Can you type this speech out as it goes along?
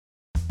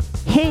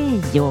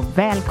Hej och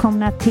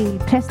välkomna till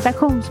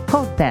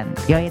Prestationspodden.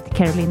 Jag heter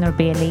Caroline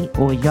Norbeli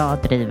och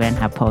jag driver den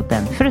här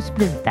podden för att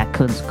sprida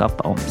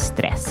kunskap om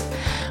stress.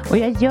 Och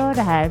jag gör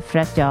det här för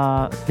att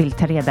jag vill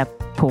ta reda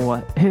på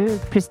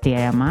hur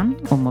presterar man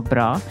och mår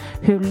bra.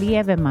 Hur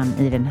lever man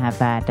i den här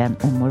världen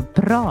och mår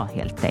bra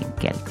helt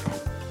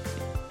enkelt.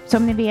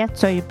 Som ni vet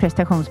så är ju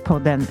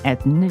Prestationspodden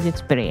ett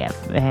nyhetsbrev.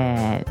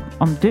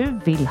 Om du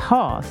vill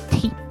ha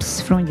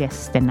tips från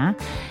gästerna,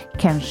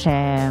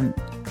 kanske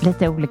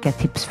lite olika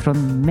tips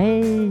från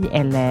mig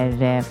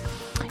eller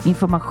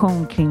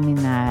information kring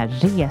mina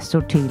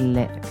resor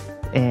till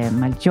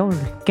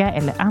Mallorca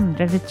eller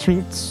andra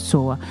retreats,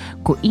 så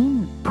gå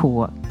in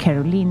på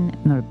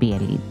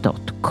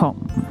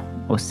carolinenorbeli.com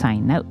och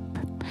signa upp.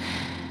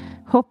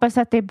 Hoppas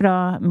att det är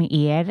bra med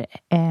er.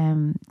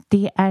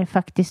 Det är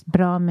faktiskt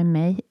bra med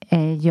mig.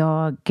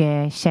 Jag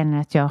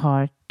känner att jag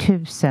har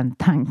 1000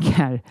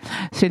 tankar.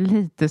 Så det är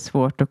lite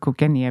svårt att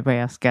koka ner vad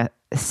jag ska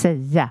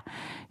säga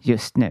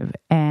just nu.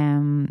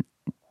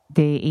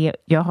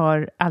 Jag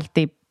har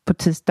alltid, på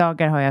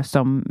tisdagar har jag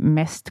som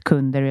mest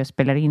kunder och jag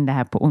spelar in det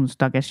här på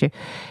onsdagar. Så jag är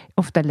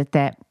ofta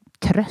lite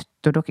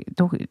trött. Och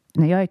då,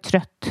 när jag är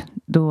trött,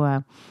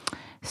 då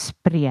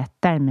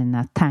spretar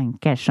mina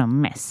tankar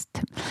som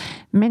mest.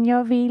 Men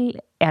jag vill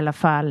i alla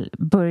fall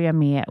börja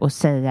med att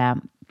säga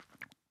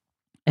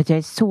att jag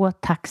är så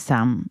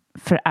tacksam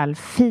för all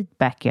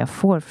feedback jag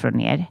får från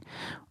er.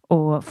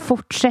 Och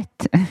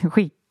fortsätt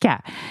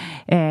skicka.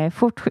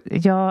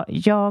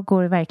 Jag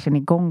går verkligen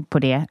igång på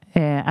det.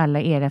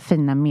 Alla era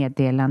fina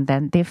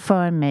meddelanden. Det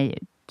för mig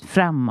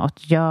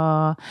framåt.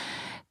 Jag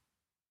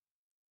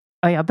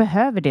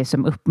behöver det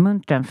som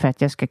uppmuntran för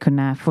att jag ska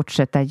kunna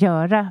fortsätta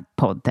göra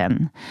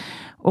podden.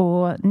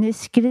 Och ni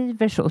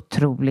skriver så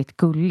otroligt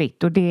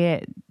gulligt. Och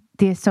det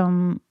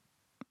som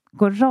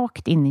går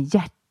rakt in i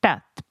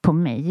hjärtat på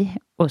mig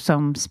och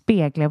som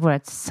speglar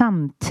vårt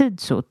samtid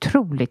så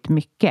otroligt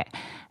mycket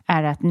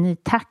är att ni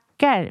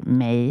tackar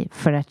mig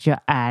för att jag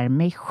är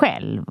mig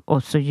själv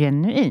och så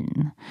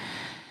genuin.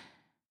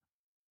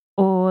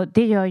 Och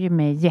det gör ju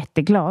mig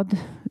jätteglad.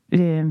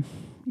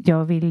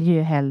 Jag vill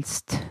ju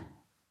helst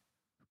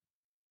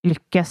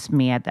lyckas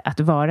med att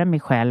vara mig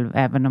själv,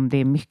 även om det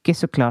är mycket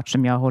såklart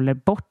som jag håller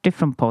bort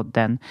ifrån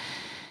podden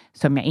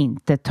som jag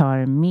inte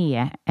tar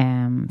med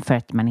för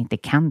att man inte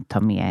kan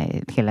ta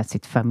med hela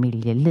sitt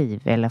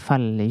familjeliv. I alla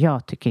fall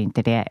jag tycker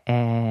inte det.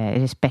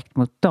 Respekt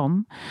mot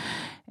dem.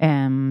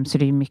 Så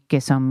det är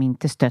mycket som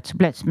inte stöts och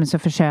blöts. Men så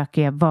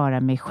försöker jag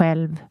vara mig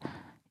själv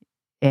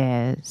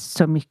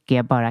så mycket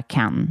jag bara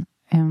kan.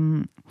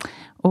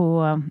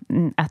 Och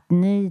att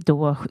ni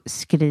då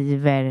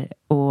skriver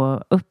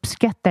och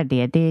uppskattar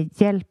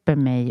det hjälper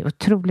mig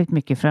otroligt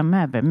mycket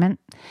framöver. Men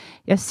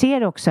jag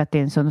ser också att det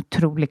är en sån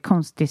otroligt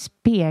konstig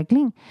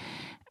spegling.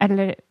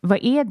 Eller vad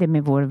är det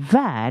med vår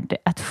värld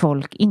att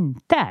folk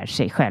inte är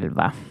sig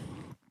själva?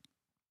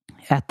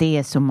 Att det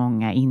är så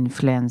många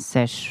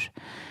influencers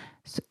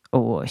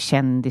och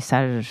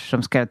kändisar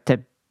som ska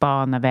typ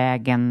bana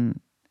vägen,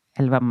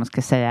 eller vad man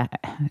ska säga,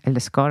 eller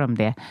ska de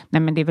det?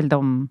 Nej, men det är väl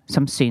de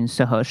som syns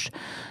och hörs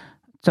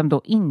som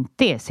då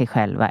inte är sig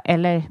själva,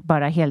 eller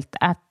bara helt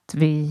att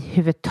vi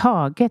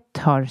överhuvudtaget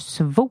har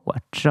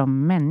svårt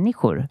som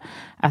människor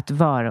att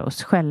vara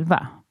oss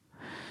själva.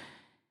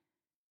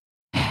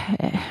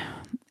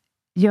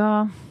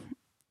 Ja,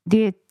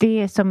 det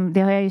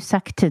har jag ju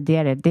sagt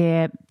tidigare,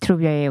 det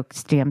tror jag är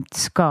extremt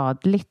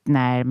skadligt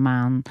när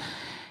man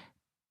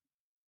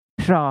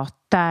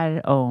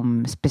pratar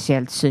om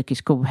speciellt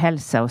psykisk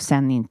ohälsa och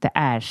sen inte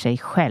är sig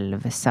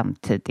själv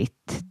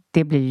samtidigt.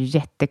 Det blir ju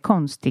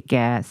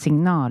jättekonstiga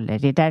signaler.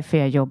 Det är därför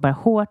jag jobbar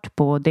hårt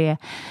på det.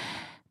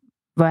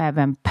 Var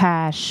även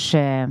Pers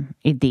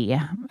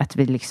idé att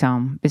vi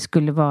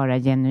skulle vara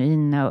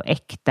genuina och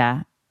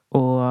äkta,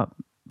 och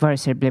vare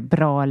sig det blev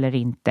bra eller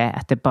inte,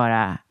 att det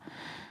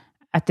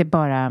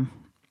bara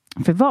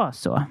får vara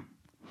så.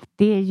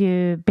 Det är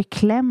ju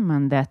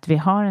beklämmande att vi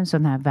har en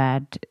sån här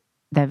värld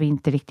där vi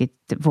inte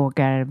riktigt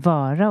vågar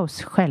vara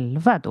oss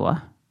själva då.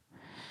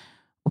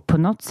 Och på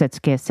något sätt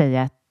ska jag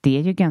säga att det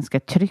är ju ganska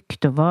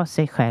tryggt att vara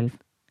sig själv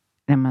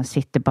när man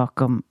sitter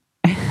bakom.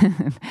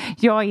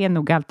 Jag är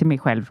nog alltid mig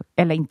själv.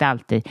 Eller inte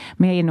alltid,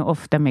 men jag är nog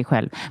ofta mig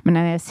själv. Men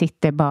när jag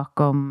sitter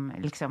bakom,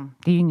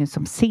 det är ju ingen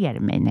som ser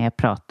mig när jag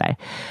pratar.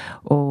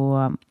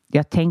 Och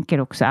jag tänker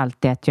också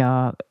alltid att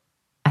jag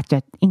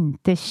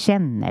inte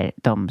känner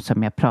dem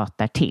som jag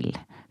pratar till.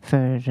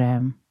 För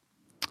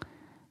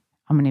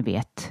om ni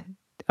vet,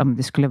 om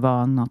det skulle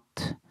vara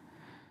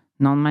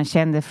någon man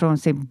kände från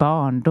sin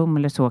barndom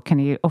eller så, kan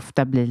det ju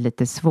ofta bli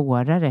lite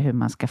svårare hur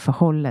man ska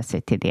förhålla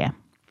sig till det.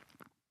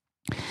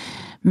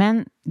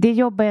 Men det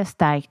jobbar jag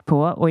starkt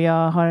på, och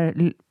jag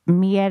har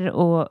mer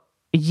att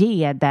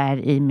ge där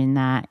i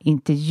mina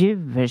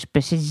intervjuer,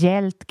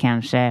 speciellt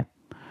kanske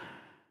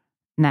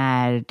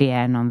när det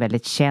är någon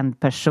väldigt känd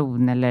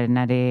person eller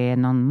när det är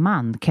någon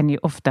man, kan ju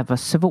ofta vara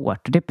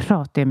svårt. Och det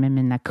pratar jag med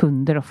mina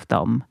kunder ofta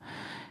om.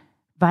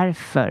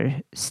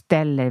 Varför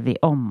ställer vi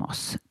om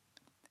oss?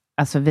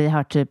 Alltså vi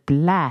har typ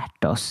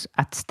lärt oss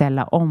att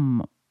ställa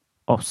om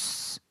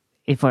oss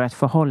i vårt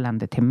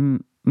förhållande till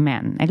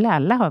män. Eller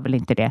alla har väl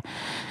inte det.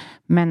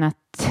 Men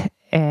att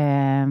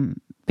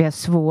vi har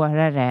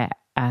svårare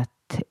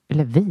att,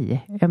 eller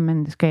vi, ja,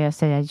 men ska jag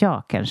säga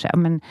ja kanske? Ja,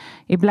 men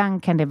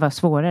ibland kan det vara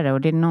svårare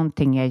och det är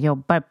någonting jag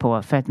jobbar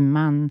på för att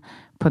man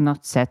på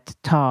något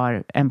sätt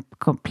tar en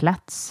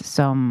plats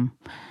som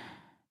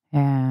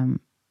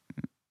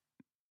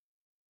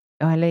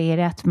eller är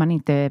det att man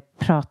inte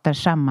pratar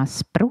samma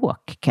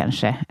språk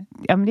kanske?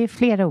 Ja, men det är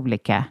flera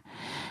olika.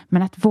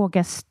 Men att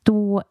våga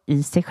stå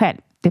i sig själv,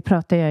 det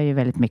pratar jag ju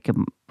väldigt mycket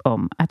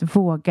om. Att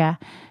våga,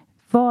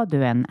 vad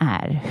du än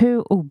är,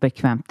 hur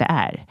obekvämt det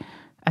är,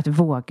 att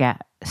våga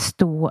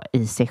stå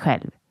i sig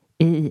själv,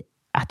 i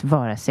att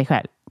vara sig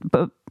själv.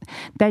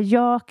 Där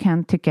jag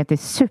kan tycka att det är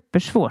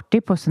supersvårt, det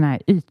är på sådana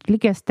här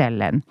ytliga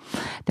ställen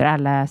där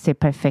alla ser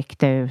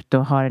perfekta ut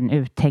och har en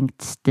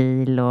uttänkt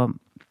stil och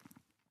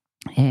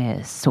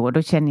så.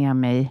 Då känner jag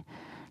mig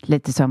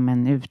lite som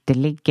en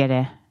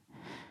uteliggare.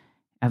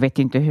 Jag vet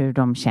inte hur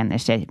de känner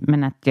sig,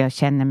 men att jag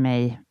känner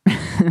mig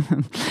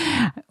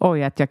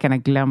oj, att jag kan ha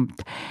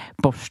glömt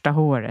borsta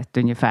håret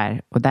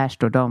ungefär, och där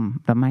står de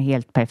har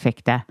helt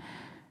perfekta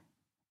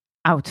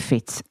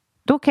outfits.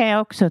 Då kan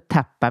jag också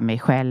tappa mig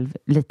själv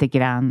lite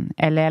grann,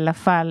 eller i alla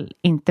fall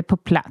inte på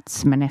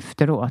plats, men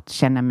efteråt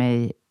känna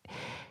mig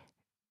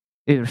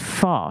ur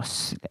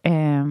fas.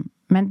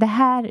 Men det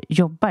här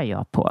jobbar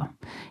jag på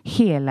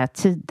hela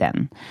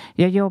tiden.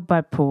 Jag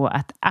jobbar på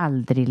att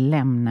aldrig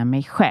lämna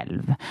mig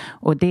själv.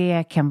 Och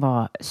det kan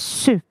vara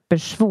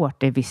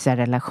supersvårt i vissa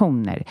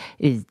relationer.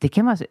 Det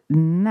kan vara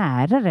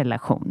nära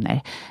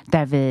relationer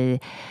där vi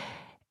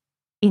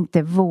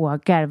inte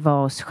vågar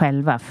vara oss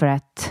själva för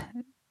att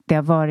det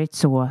har varit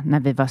så när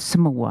vi var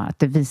små att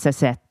det visar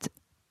sig att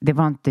det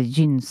var inte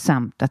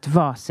gynnsamt att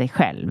vara sig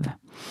själv.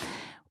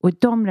 Och i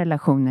de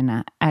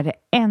relationerna är det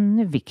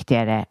ännu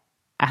viktigare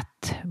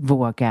att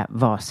våga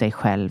vara sig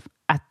själv.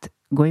 Att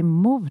gå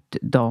emot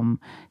de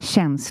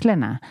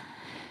känslorna.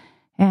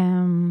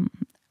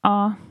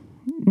 Ja,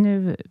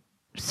 nu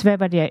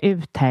svävade jag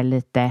ut här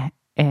lite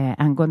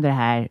angående det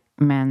här.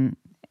 Men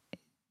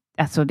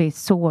alltså det är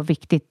så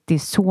viktigt. Det är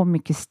så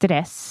mycket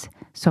stress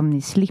som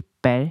ni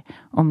slipper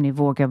om ni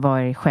vågar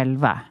vara er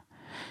själva.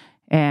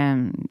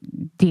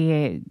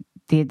 Det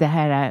är det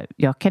här,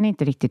 jag kan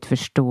inte riktigt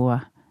förstå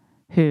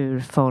hur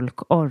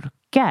folk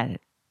orkar.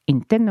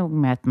 Inte nog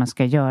med att man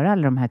ska göra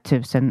alla de här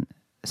 1000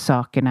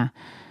 sakerna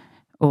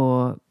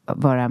och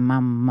vara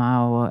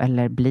mamma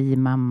eller bli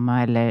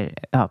mamma eller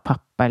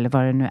pappa eller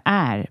vad det nu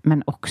är,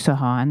 men också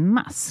ha en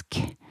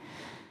mask.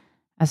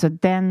 Alltså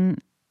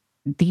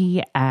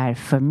det är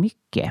för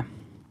mycket.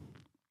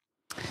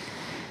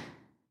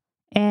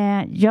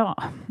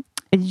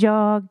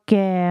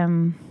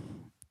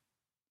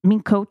 Min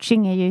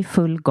coaching är ju i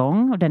full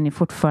gång och den är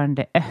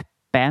fortfarande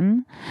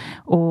öppen.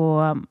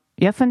 Och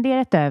jag har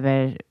funderat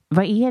över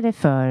vad är det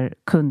för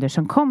kunder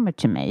som kommer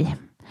till mig?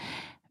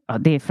 Ja,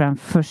 det är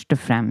först och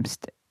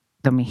främst,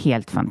 de är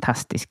helt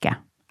fantastiska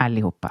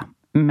allihopa.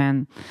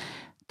 Men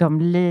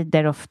de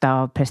lider ofta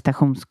av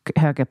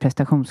höga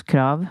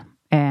prestationskrav,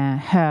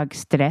 hög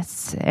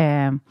stress,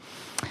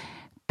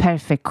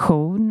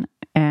 perfektion,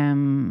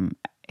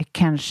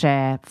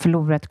 kanske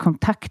förlorat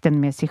kontakten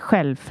med sig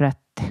själv för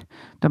att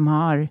de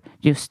har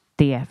just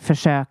det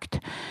försökt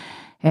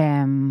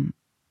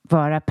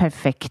vara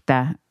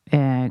perfekta,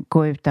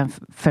 gå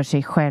utanför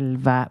sig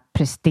själva,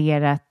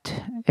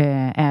 presterat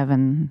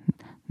även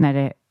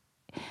när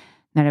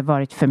det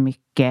varit för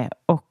mycket.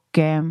 Och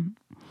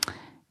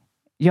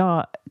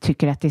jag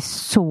tycker att det är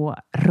så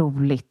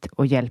roligt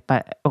att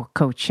hjälpa och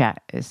coacha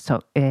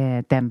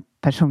den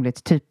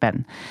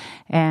personlighetstypen.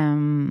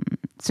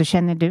 Så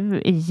känner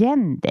du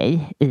igen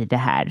dig i det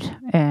här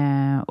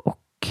och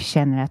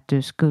känner att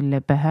du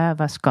skulle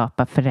behöva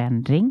skapa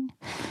förändring,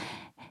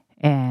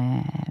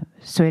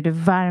 så är du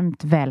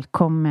varmt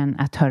välkommen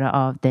att höra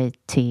av dig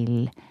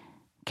till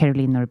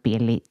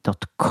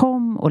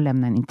carolinorbeli.com och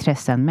lämna en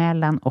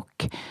intresseanmälan,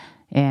 och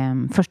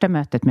första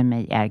mötet med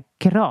mig är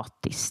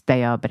gratis där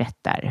jag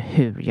berättar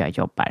hur jag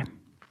jobbar.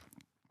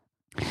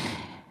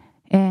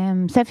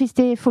 Sen finns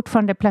det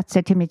fortfarande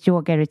platser till mitt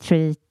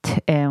yoga-retreat.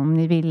 Om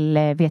ni vill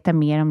veta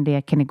mer om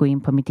det kan ni gå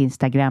in på mitt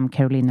Instagram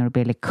Carolina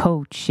Norbeli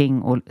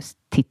coaching och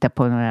titta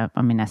på några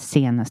av mina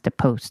senaste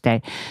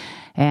poster.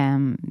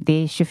 Det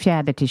är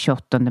 24 till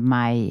 28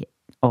 maj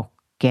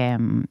och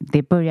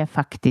det börjar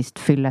faktiskt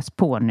fyllas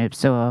på nu,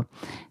 så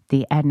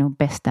det är nog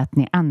bäst att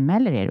ni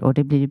anmäler er, och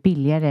det blir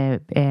billigare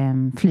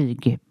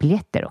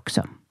flygbiljetter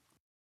också.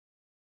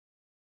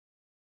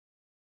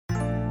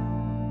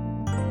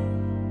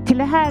 Till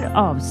det här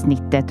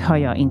avsnittet har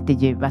jag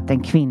intervjuat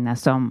en kvinna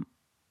som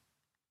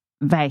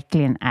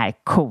verkligen är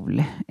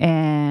cool.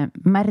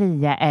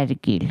 Maria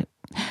Ergyl.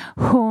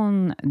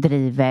 Hon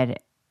driver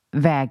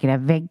Vägra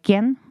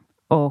väggen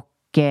och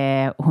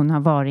hon har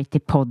varit i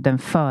podden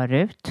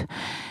förut.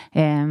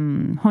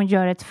 Hon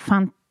gör ett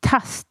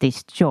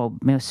fantastiskt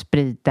jobb med att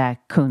sprida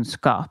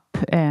kunskap.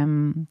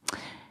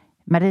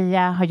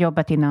 Maria har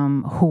jobbat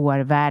inom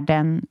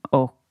HR-världen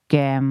och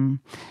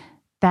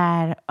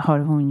där har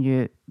hon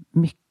ju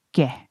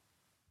mycket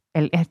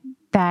eller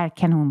där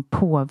kan hon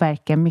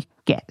påverka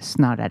mycket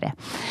snarare.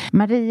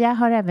 Maria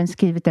har även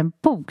skrivit en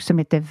bok som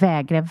heter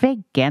Vägra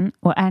väggen,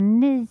 och är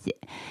ni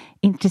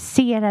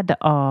intresserade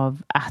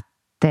av att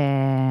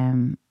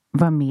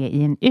vara med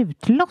i en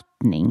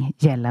utlottning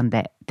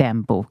gällande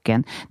den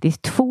boken. Det är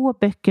 2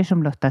 böcker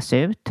som lottas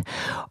ut,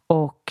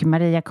 och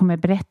Maria kommer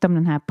berätta om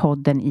den här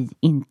podden i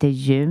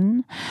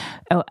intervjun.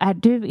 Och är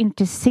du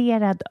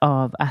intresserad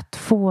av att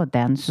få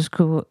den, så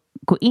ska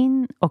gå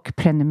in och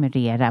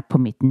prenumerera på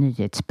mitt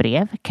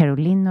nyhetsbrev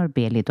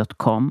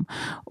carolinorbeli.com,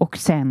 och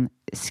sen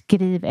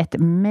skriv ett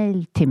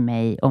mejl till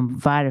mig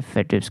om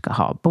varför du ska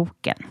ha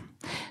boken.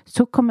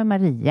 Så kommer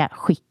Maria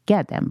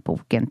skicka den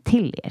boken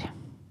till er.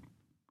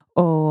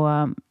 Och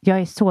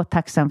jag är så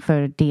tacksam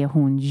för det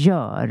hon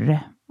gör.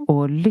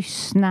 Och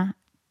lyssna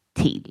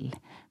till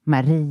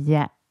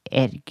Maria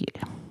Ergül.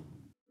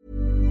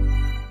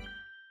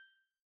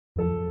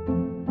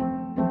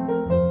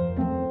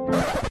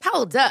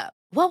 Hold up.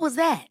 What was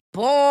that?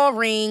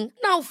 Boring.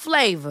 No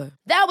flavor.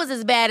 That was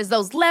as bad as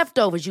those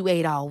leftovers you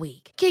ate all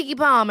week. Keke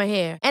Palmer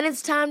here, and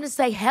it's time to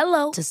say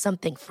hello to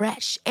something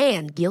fresh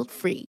and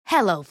guilt-free.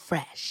 Hello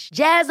Fresh.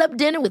 Jazz up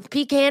dinner with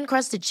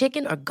pecan-crusted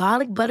chicken or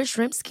garlic butter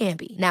shrimp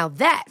scampi. Now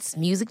that's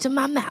music to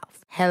my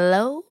mouth.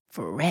 Hello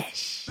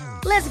Fresh.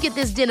 Let's get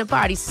this dinner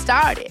party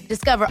started.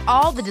 Discover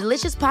all the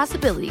delicious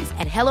possibilities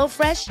at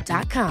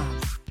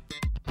hellofresh.com.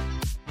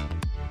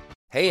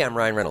 Hey, I'm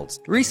Ryan Reynolds.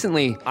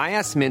 Recently, I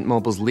asked Mint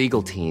Mobile's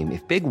legal team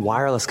if big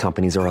wireless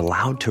companies are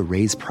allowed to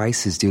raise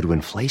prices due to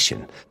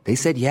inflation. They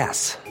said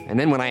yes. And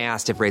then when I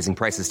asked if raising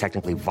prices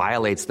technically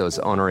violates those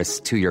onerous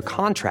 2-year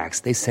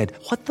contracts, they said,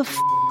 "What the f***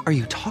 are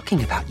you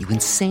talking about, you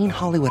insane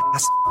Hollywood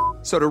ass?"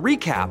 So to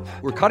recap,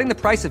 we're cutting the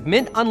price of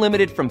Mint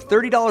Unlimited from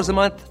 $30 a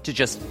month to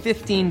just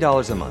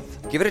 $15 a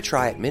month. Give it a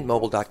try at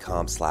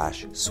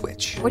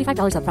mintmobile.com/switch.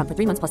 $45 up front for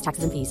 3 months plus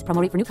taxes and fees.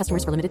 Promo rate for new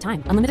customers for limited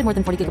time. Unlimited more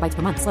than 40 gigabytes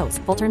per month.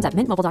 Slows full terms at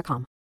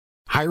mintmobile.com.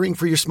 Hiring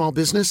for your small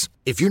business?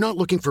 If you're not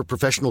looking for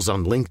professionals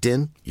on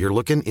LinkedIn, you're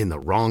looking in the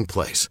wrong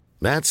place.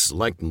 That's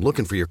like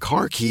looking for your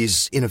car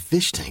keys in a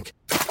fish tank.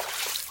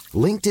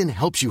 LinkedIn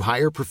helps you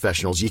hire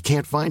professionals you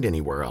can't find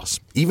anywhere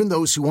else, even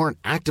those who aren't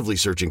actively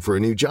searching for a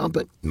new job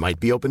but might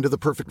be open to the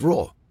perfect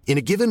role. In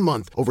a given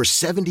month, over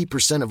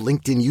 70% of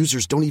LinkedIn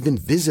users don't even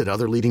visit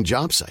other leading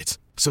job sites.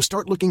 So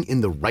start looking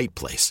in the right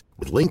place.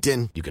 With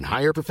LinkedIn, you can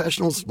hire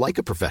professionals like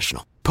a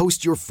professional.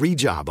 Post your free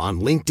job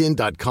on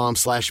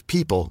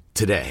linkedin.com/people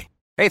today.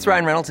 Hey, it's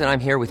Ryan Reynolds, and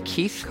I'm here with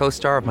Keith,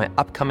 co-star of my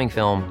upcoming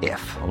film,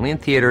 If, only in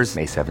theaters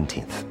May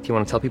 17th. Do you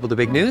want to tell people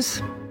the big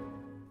news?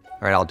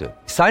 All right, I'll do it.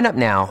 Sign up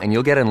now and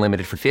you'll get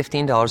unlimited for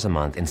 $15 a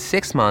month and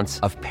 6 months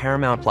of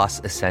Paramount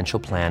Plus Essential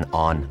Plan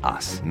on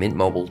us.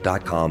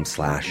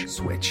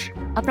 mintmobile.com/switch.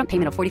 Upfront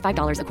payment of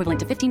 $45 equivalent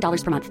to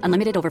 $15 per month.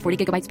 Unlimited over 40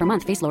 gigabytes per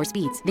month. Face lower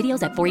speeds.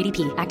 Videos at 480p.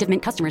 Active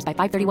Mint customers by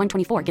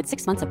 531.24 get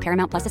 6 months of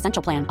Paramount Plus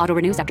Essential Plan. Auto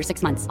renews after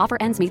 6 months. Offer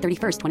ends May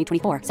 31st,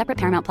 2024. Separate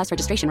Paramount Plus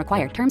registration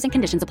required. Terms and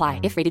conditions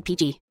apply if rated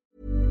PG.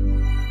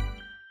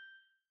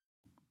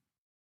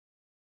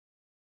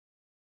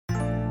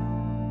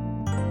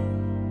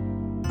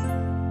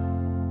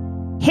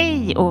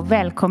 Hej och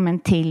välkommen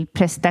till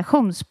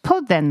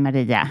prestationspodden,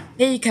 Maria.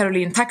 Hej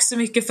Caroline, tack så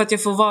mycket för att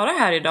jag får vara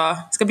här idag.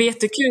 Det ska bli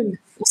jättekul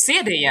att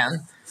se dig igen.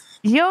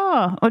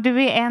 Ja, och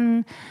du är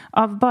en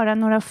av bara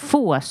några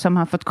få som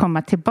har fått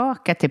komma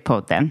tillbaka till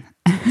podden.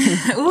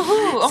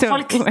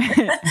 Folk...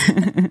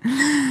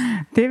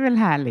 Det är väl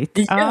härligt.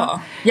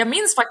 Ja, jag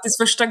minns faktiskt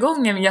första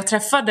gången jag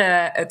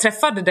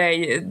träffade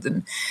dig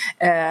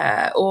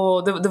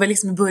och det var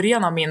liksom i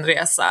början av min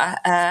resa.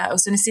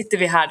 Och så nu sitter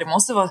vi här, det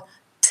måste vara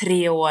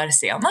 3 år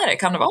senare,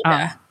 kan det vara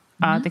det?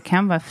 Ja, det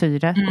kan vara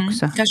 4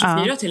 också.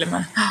 Kanske 4 till och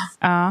med.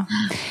 Ja.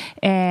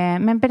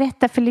 Men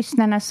berätta för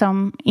lyssnarna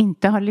som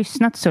inte har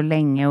lyssnat så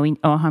länge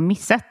och har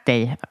missat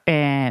dig.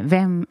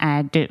 Vem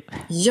är du?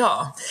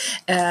 Ja,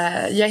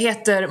 jag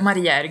heter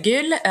Maria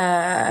Ergül,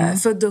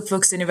 född och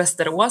uppvuxen i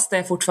Västerås där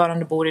jag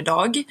fortfarande bor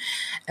idag.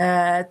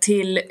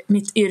 Till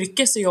mitt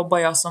yrke så jobbar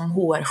jag som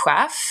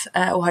HR-chef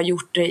och har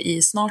gjort det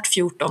i snart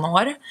 14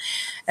 år.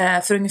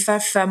 För ungefär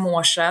 5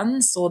 år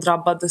sedan så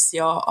drabbades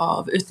jag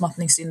av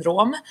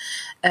utmattningssyndrom,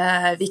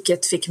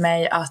 vilket fick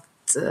mig att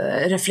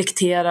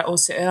reflektera och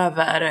se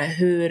över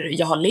hur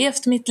jag har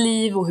levt mitt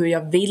liv och hur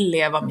jag vill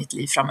leva mitt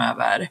liv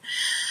framöver.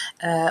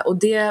 Och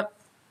det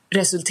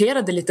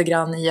resulterade lite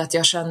grann i att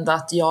jag kände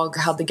att jag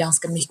hade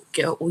ganska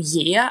mycket att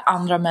ge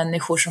andra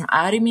människor som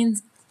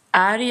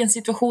är i en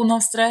situation av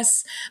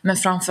stress, men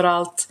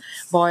framförallt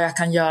vad jag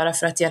kan göra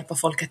för att hjälpa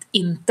folk att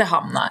inte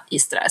hamna i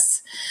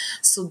stress.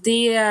 Så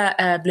det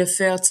blev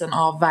födseln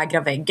av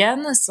Vägra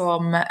väggen,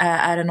 som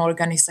är en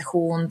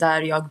organisation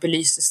där jag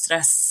belyser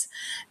stress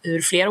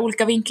ur flera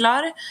olika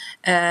vinklar.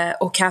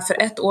 Och här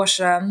för 1 år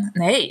sedan,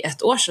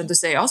 du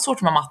säger jag har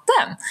svårt med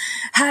matten,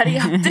 här i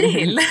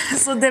april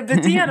så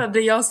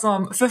debuterade jag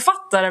som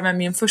författare med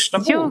min första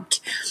bok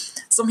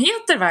som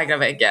heter Vägra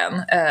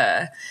väggen.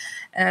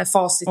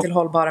 Facit till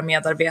hållbara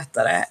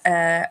medarbetare.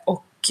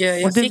 Och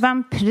du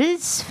vann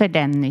pris för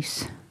den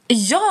nyss.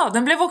 Ja,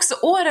 den blev också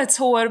årets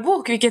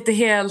HR-bok, vilket är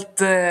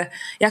helt...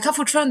 jag kan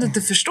fortfarande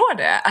inte förstå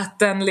det, att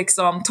den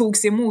liksom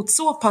togs emot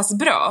så pass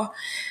bra.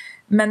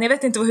 Men jag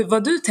vet inte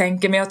vad du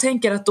tänker, men jag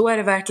tänker att då är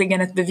det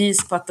verkligen ett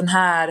bevis på att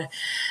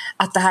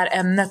det här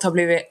ämnet har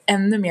blivit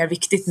ännu mer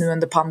viktigt nu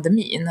under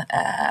pandemin.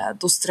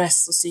 Då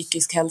stress och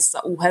psykisk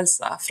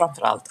ohälsa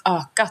framförallt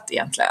ökat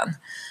egentligen.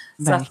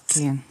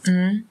 Verkligen. Så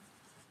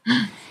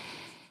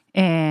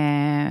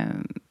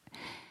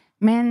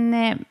men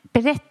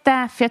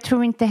berätta, för jag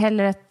tror inte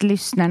heller att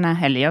lyssnarna,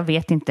 eller jag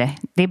vet inte,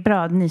 det är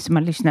bra ni som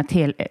har lyssnat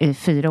i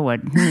 4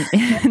 år,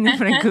 ni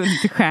får en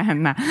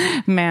guldstjärna.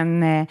 Men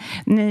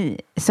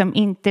ni som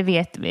inte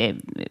vet,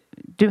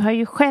 du har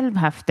ju själv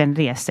haft en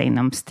resa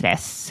inom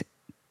stress.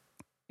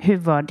 Hur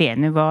var det?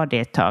 Nu var det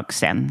ett tag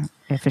sedan.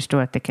 Jag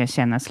förstår att det kan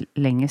kännas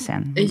länge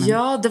sedan. Men...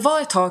 Ja, det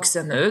var ett tag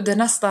sedan nu. Det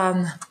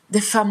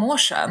är 5 år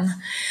sedan.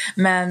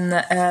 Men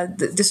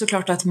det är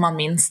såklart att man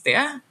minns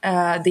det. Det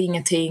är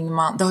ingenting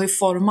det har ju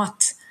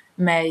format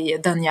mig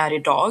den jag är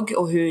idag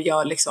och hur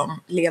jag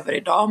liksom lever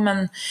idag.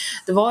 Men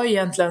det var ju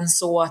egentligen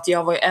så att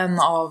jag var en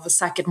av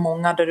säkert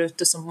många där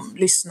ute som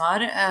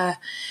lyssnar,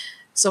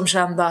 som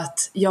kände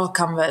att jag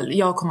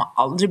kommer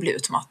aldrig bli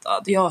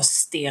utmattad. Jag har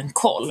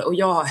stenkoll och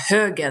jag har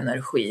hög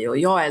energi och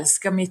jag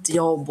älskar mitt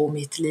jobb och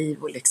mitt liv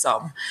och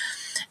liksom.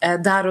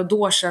 Där och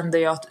då kände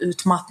jag att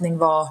utmattning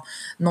var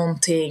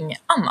någonting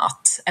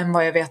annat än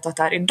vad jag vet att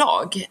det är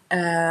idag.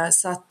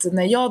 Så att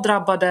när jag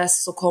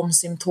drabbades så kom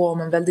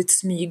symptomen väldigt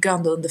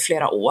smygande under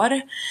flera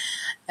år.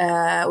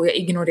 Och jag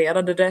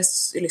ignorerade det,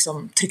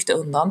 liksom tryckte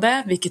undan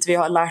det, vilket vi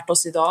har lärt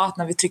oss idag, att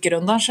när vi trycker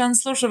undan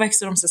känslor så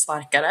växer de sig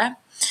starkare.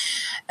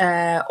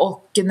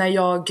 Och när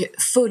jag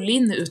föll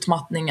in i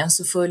utmattningen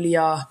så föll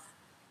jag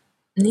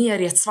ner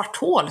i ett svart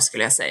hål,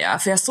 skulle jag säga.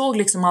 För jag såg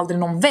liksom aldrig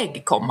någon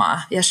vägg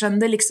komma. Jag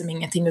kände liksom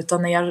ingenting,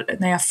 utan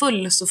när jag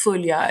föll så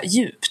föll jag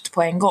djupt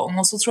på en gång.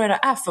 Och så tror jag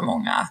det är för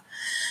många.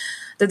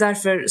 Det är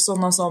därför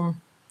sådana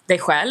som dig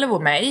själv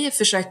och mig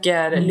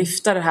försöker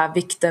lyfta det här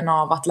vikten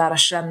av att lära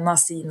känna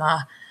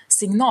sina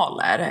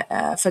signaler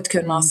för att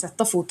kunna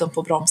sätta foten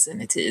på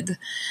bromsen i tid.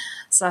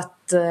 Så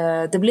att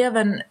det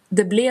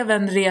blev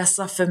en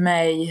resa för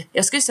mig.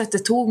 Jag skulle säga att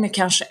det tog mig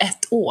kanske 1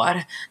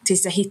 år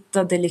tills jag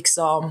hittade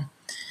liksom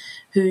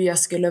hur jag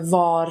skulle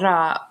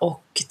vara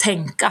och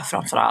tänka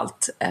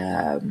framförallt,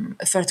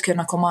 för att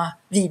kunna komma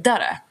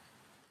vidare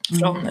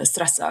från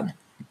stressen.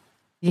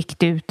 Gick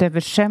det ut över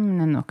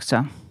sömnen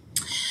också?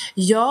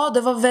 Ja,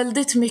 det var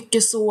väldigt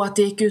mycket så att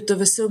det gick ut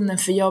över sömnen,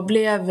 för jag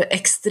blev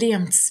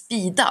extremt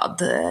speedad.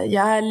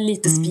 Jag är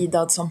lite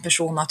speedad som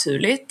person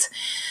naturligt.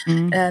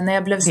 När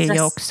jag blev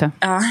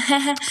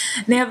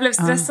när jag blev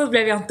stressad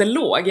blev jag inte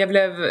låg, jag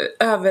blev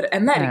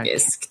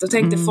överenergisk. Då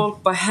tänkte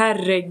folk bara,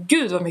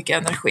 herregud vad mycket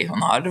energi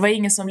hon har. Det var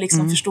ingen som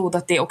liksom förstod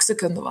att det också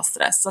kunde vara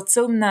stress. Så att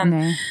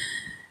sömnen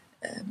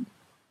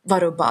var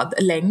rubbad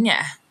länge.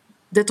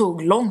 Det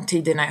tog lång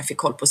tid innan jag fick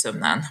koll på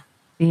sömnen.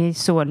 Det är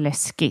så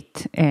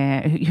läskigt.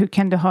 Hur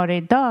kan du ha det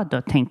idag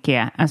då, tänker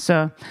jag?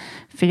 Alltså,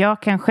 för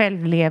jag kan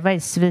själv leva i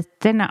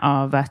sviterna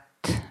av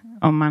att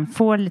om man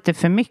får lite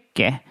för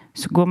mycket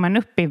så går man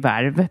upp i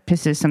varv.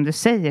 Precis som du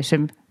säger,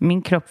 så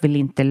min kropp vill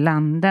inte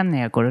landa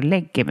när jag går och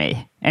lägger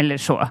mig. Eller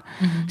så.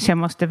 Så jag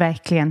måste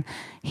verkligen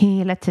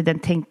hela tiden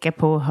tänka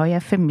på, har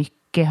jag för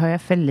mycket, har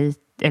jag för lite?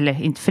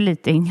 Eller inte för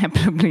lite, inga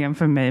problem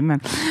för mig. Men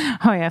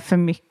har jag för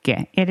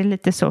mycket? Är det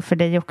lite så för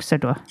dig också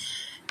då?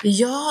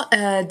 Ja,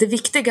 det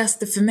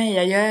viktigaste för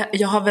mig är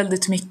jag har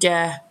väldigt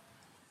mycket,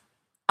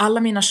 alla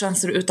mina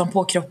känslor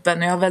utanpå kroppen,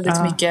 och jag har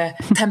väldigt mycket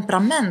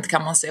temperament,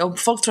 kan man säga. Och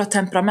folk tror att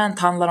temperament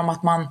handlar om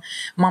att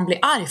man blir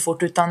arg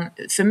fort, utan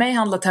för mig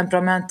handlar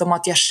temperament om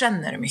att jag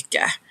känner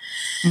mycket.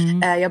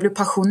 Jag blir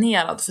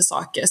passionerad för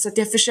saker, så att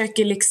jag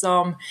försöker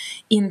liksom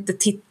inte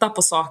titta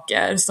på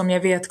saker som jag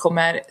vet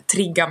kommer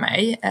trigga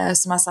mig,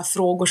 som är så här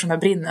frågor som jag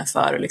brinner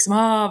för, och liksom,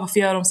 varför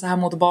gör de så här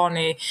mot barn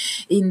i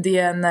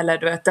Indien, eller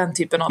du vet, den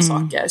typen av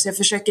saker. Så jag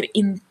försöker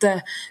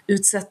inte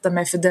utsätta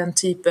mig för den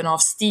typen av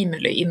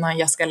stimuli innan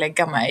jag ska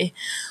lägga mig.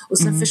 Och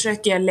sen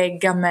försöker jag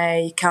lägga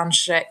mig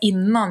kanske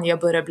innan jag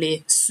börjar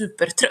bli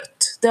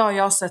supertrött. Det har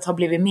jag sett har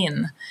blivit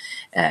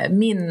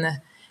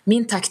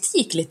min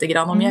taktik lite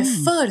grann. Om jag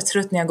är för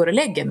trött när jag går och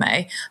lägger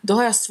mig, då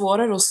har jag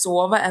svårare att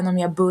sova än om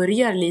jag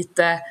börjar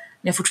lite när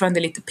jag fortfarande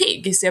är lite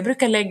pigg. Så jag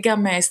brukar lägga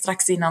mig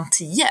strax innan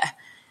 10,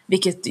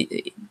 vilket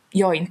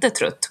jag inte är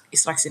trött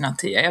strax innan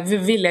 10. Jag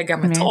vill lägga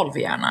mig 12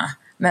 gärna,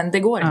 men det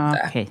går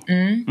inte. Okay.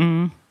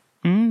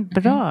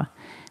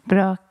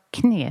 Bra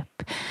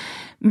knep.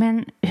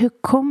 Men hur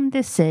kom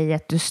det sig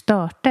att du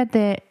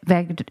startade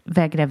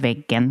Vägra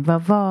väggen?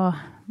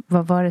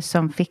 Vad var det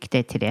som fick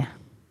dig till det?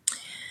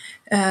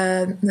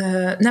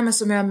 Nej, men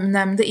som jag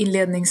nämnde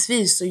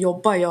inledningsvis så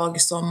jobbar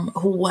jag som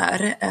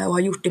HR och har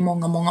gjort det i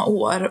många, många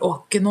år.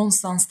 Och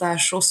någonstans där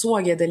så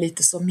såg jag det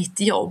lite som mitt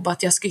jobb.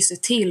 Att jag skulle se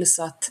till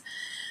så att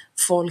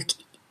folk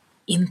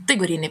inte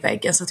går in i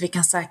väggen, så att vi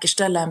kan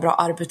säkerställa en bra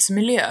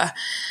arbetsmiljö.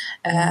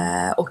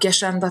 Och jag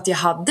kände att jag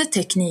hade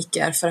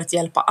tekniker för att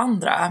hjälpa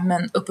andra,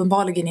 men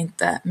uppenbarligen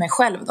inte mig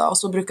själv då. Och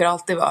så brukar det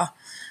alltid vara.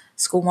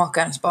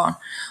 skomakarens barn.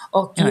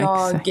 Och,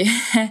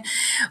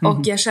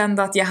 jag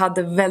kände att jag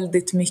hade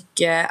väldigt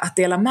mycket att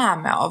dela med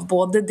mig av.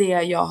 Både det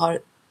jag har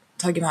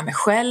tagit med mig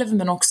själv,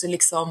 men också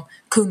liksom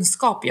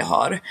kunskap jag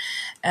har.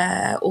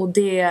 Och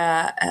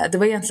det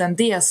var egentligen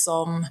det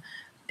som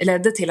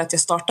ledde till att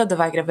jag startade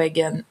Vägra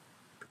väggen,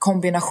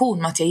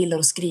 kombination med att jag gillar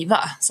att skriva.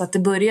 Så att det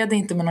började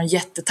inte med någon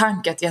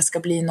jättetanke att jag ska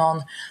bli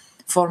någon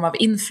form av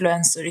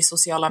influencer i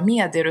sociala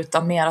medier,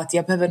 utan mer att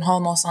jag behöver ha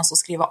någonstans att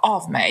skriva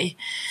av mig.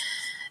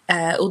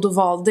 Och då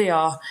valde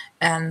jag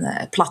en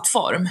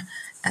plattform.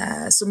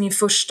 Så min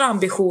första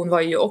ambition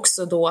var ju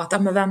också då att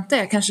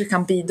jag kanske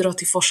kan bidra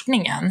till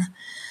forskningen.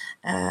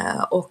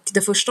 Och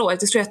det första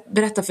året, jag tror jag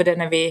berättade för dig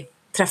när vi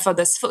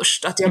träffades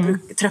först, att jag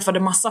träffade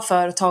massa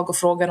företag och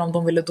frågade om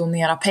de ville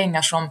donera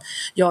pengar som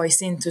jag i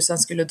sin tur sen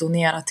skulle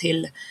donera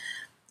till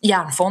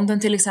Hjärnfonden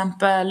till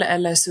exempel,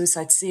 eller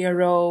Suicide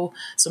Zero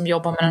som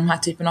jobbar med den här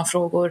typen av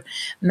frågor.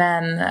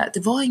 Men det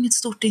var inget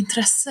stort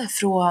intresse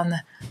från...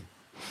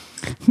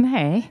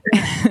 Nej.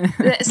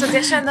 Så att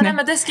jag kände, nej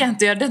men det ska jag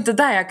inte göra, det är inte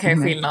där jag kan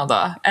göra skillnad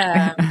då.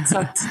 Så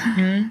att,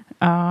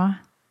 Ja,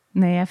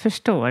 nej jag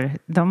förstår.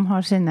 De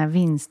har sina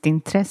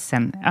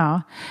vinstintressen.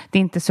 Ja, det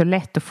är inte så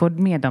lätt att få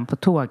med dem på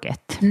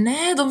tåget.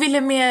 Nej, de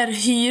ville mer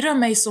hyra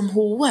mig som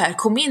HR.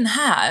 Kom in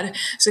här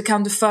så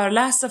kan du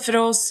föreläsa för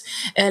oss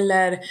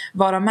eller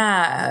vara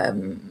med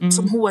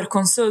som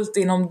HR-konsult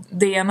inom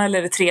det ena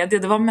eller det tredje.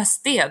 Det var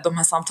mest det de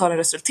här samtalen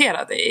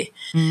resulterade i.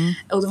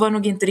 Och det var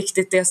nog inte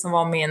riktigt det som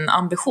var min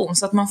ambition.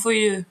 Så att man får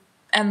ju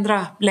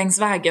ändra längs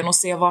vägen och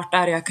se vart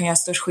är jag kan göra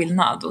störst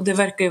skillnad. Och det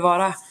verkar ju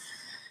vara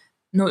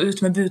nå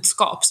ut med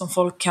budskap som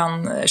folk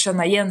kan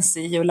känna igen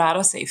sig i och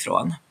lära sig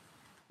ifrån.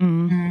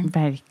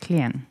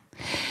 Verkligen.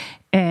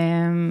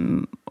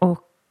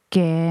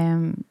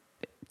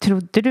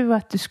 Trodde du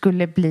att du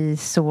skulle bli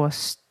så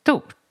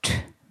stort,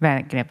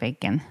 Vägra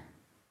väggen?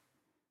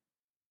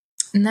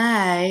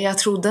 Nej, jag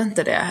trodde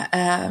inte det.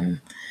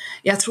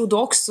 Jag trodde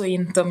också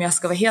inte, om jag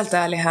ska vara helt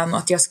ärlig här,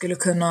 att jag skulle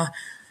kunna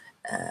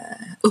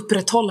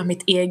upprätthålla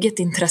mitt eget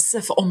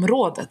intresse för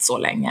området så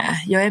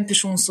länge. Jag är en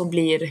person som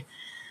blir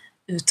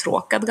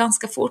uttråkad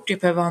ganska fort. Jag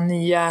behöver ha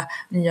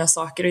nya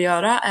saker att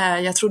göra.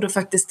 Jag trodde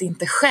faktiskt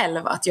inte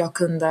själv att jag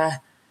kunde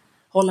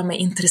hålla mig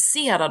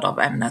intresserad av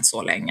ämnet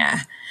så länge.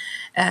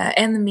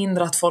 Än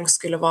mindre att folk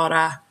skulle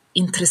vara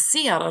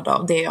intresserade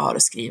av det jag har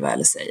att skriva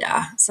eller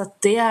säga. Så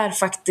att det är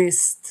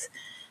faktiskt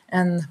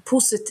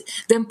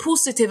en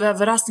positiv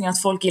överraskning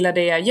att folk gillar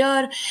det jag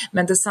gör,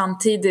 men det är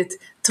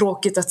samtidigt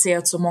tråkigt att se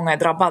att så många är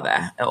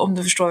drabbade, om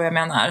du förstår vad jag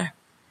menar.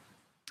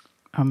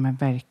 Ja, men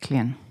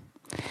verkligen.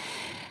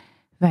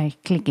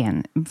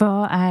 Verkligen.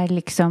 Vad är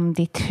liksom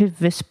ditt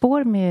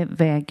huvudspår med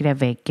Vägra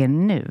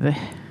väggen nu?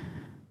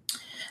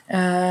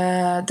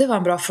 Det var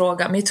en bra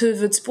fråga. Mitt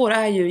huvudspår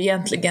är ju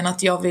egentligen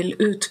att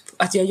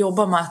att jag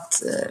jobbar med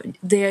att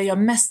det jag gör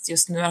mest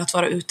just nu är att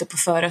vara ute på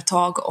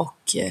företag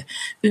och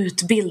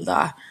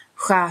utbilda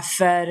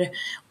chefer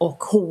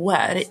och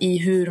HR i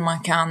hur man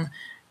kan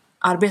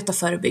arbeta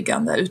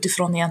förebyggande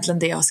utifrån egentligen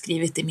det jag har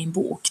skrivit i min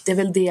bok. Det är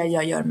väl det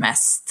jag gör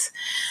mest.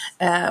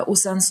 Och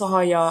sen så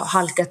har jag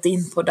halkat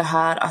in på det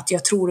här att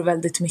jag tror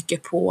väldigt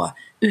mycket på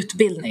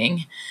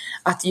utbildning.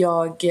 Att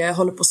jag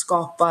håller på att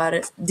skapa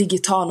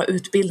digitala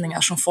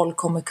utbildningar som folk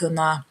kommer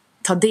kunna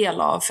ta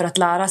del av för att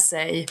lära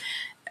sig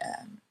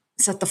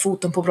sätta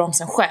foten på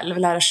bromsen själv,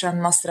 lära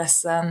känna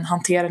stressen,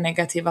 hantera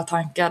negativa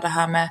tankar, det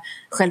här med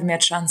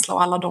självmedkänsla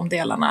och alla de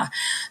delarna.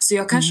 Så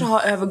jag kanske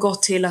har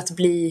övergått till att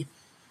bli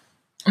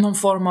någon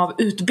form av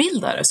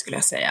utbildare, skulle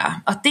jag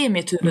säga. Att det är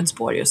mitt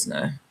huvudspår just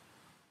nu.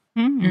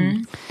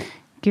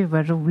 Gud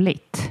vad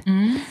roligt.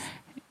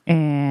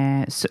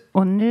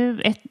 Och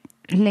nu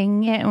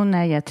länge, och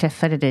när jag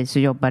träffade dig så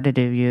jobbade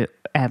du ju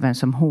även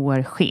som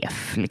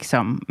HR-chef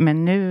liksom.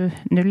 Men nu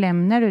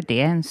lämnar du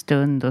det en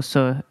stund och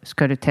så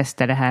ska du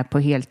testa det här på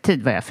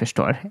heltid, vad jag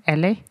förstår,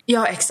 eller?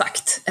 Ja,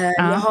 exakt.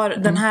 Jag har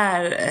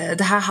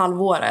det här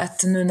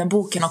halvåret, nu när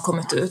boken har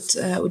kommit ut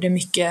och det är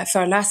mycket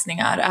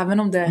föreläsningar, även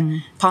om det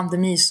är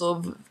pandemi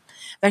så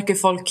verkar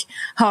folk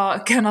ha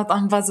kunnat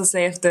anpassa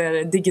sig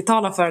efter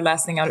digitala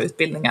föreläsningar och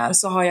utbildningar,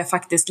 så har jag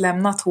faktiskt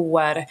lämnat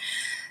HR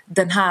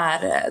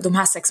de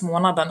här 6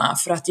 månaderna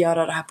för att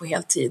göra det här på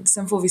heltid.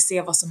 Sen får vi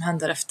se vad som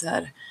händer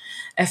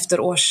efter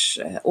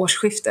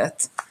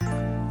årsskiftet.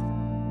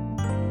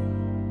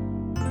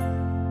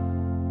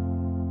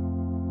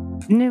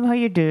 Nu har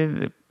ju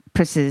du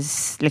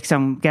precis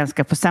liksom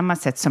ganska på samma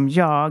sätt som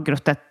jag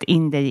grottat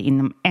in dig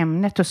inom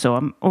ämnet och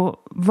så. Och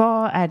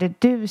vad är det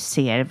du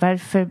ser?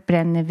 Varför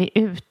bränner vi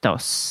ut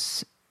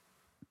oss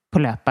på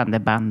löpande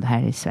band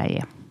här i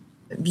Sverige?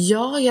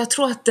 Ja, jag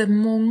tror att det är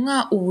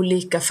många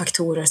olika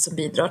faktorer som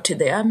bidrar till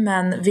det.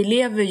 Men vi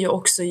lever ju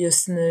också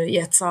just nu i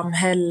ett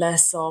samhälle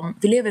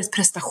vi lever i ett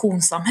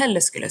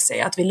prestationssamhälle, skulle jag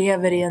säga. Att vi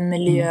lever i en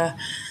miljö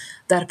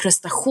där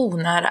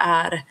prestationer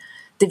är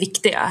det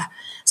viktiga.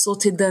 Så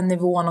till den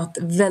nivån att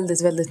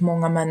väldigt, väldigt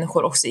många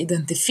människor också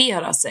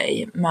identifierar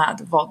sig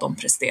med vad de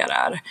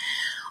presterar.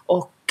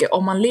 Och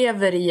om man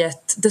lever i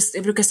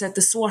jag brukar säga att det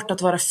är svårt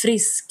att vara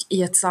frisk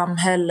i ett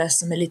samhälle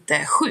som är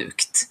lite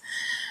sjukt.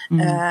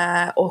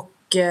 Och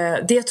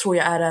det tror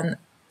jag är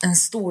en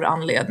stor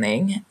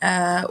anledning.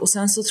 Och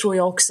sen så tror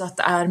jag också att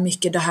det är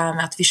mycket det här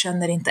med att vi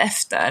känner inte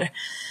efter.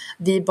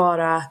 Vi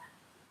bara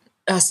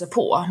öser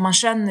på. Man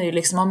känner ju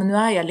liksom, men nu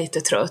är jag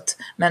lite trött,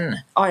 men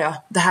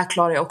ja, det här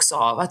klarar jag också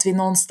av. Att vi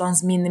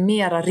någonstans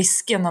minimerar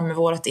riskerna med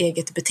vårt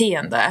eget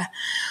beteende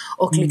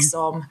och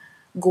liksom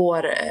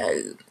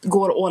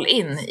går all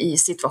in i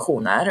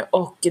situationer.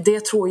 Och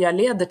det tror jag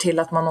leder till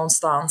att man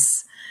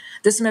någonstans,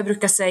 det som jag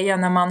brukar säga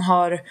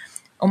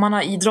om man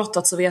har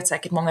idrottat så vet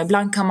säkert många,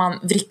 ibland kan man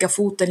vricka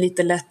foten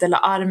lite lätt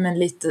eller armen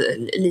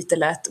lite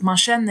lätt. Man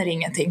känner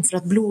ingenting för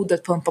att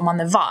blodet pumpar, man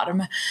är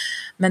varm.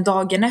 Men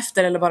dagen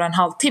efter eller bara en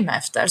halvtimme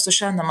efter så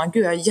känner man,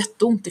 gud jag har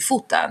jätteont i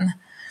foten.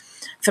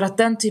 För att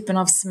den typen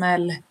av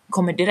smäll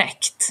kommer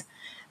direkt.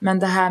 Men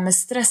det här med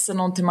stress är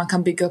någonting man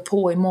kan bygga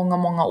på i många,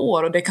 många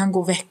år. Och det kan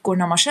gå veckor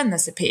när man känner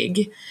sig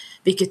pigg.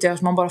 Vilket gör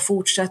att man bara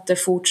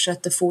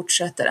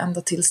fortsätter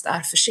ända tills det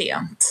är för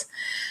sent.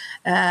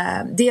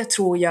 Det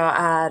tror jag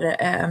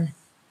är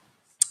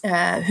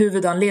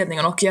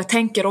huvudanledningen. Och jag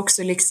tänker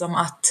också liksom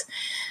att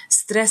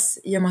stress,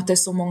 i och med att det är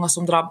så många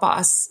som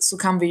drabbas, så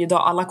kan vi ju då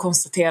alla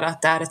konstatera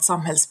att det är ett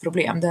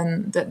samhällsproblem.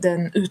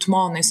 Den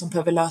utmaning som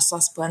behöver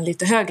lösas på en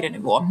lite högre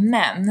nivå.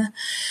 Men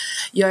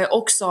jag är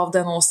också av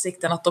den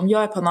åsikten att om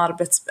jag är på en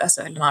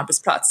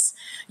arbetsplats,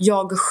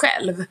 jag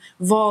själv,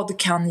 vad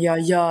kan jag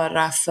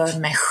göra för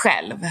mig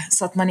själv?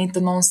 Så att man inte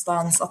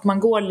någonstans, att man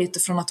går lite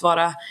från att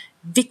vara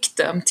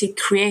victim till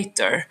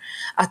creator.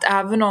 Att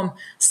även om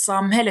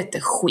samhället är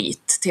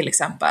skit, till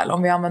exempel,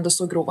 om vi använder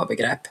så grova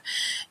begrepp,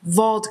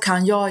 vad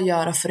kan jag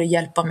göra för att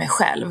hjälpa mig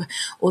själv?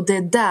 Och det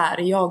är där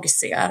jag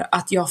ser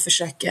att jag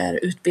försöker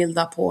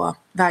utbilda på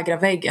vägra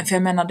väggen. För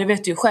jag menar, det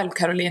vet du ju själv,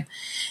 Caroline,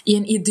 i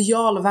en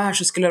ideal värld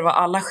så skulle det vara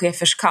alla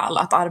chefers kall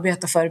att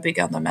arbeta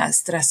förebyggande med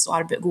stress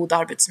och god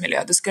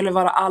arbetsmiljö. Det skulle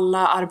vara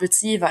alla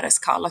arbetsgivares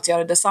kall att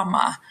göra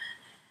detsamma.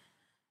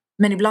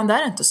 Men ibland är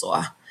det inte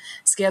så.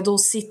 Ska jag då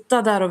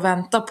sitta där och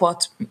vänta på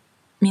att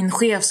min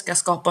chef ska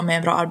skapa mig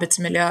en bra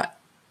arbetsmiljö?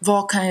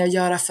 Vad kan jag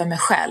göra för mig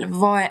själv?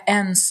 Vad är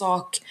en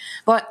sak?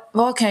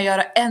 Vad kan jag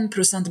göra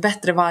 1%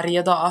 bättre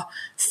varje dag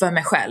för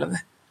mig själv?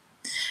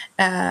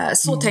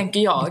 Så tänker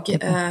jag.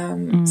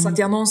 Så att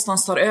jag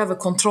någonstans tar över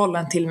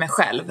kontrollen till mig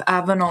själv,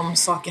 även om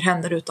saker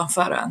händer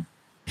utanför en.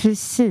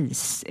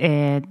 Precis.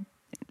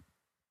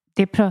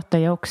 Det pratar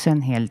jag också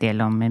en hel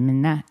del om med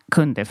mina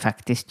kunder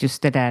faktiskt.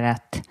 Just det där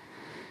att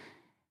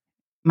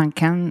man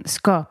kan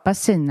skapa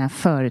sina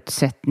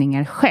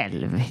förutsättningar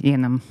själv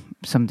genom,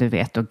 som du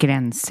vet, och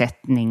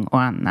gränssättning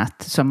och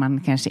annat som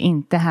man kanske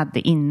inte hade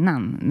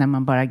innan, när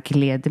man bara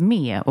gled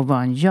med och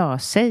var en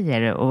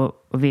ja-sägare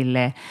och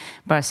ville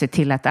bara se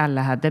till att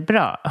alla hade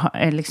bra.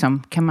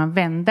 Liksom, kan man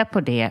vända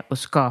på det och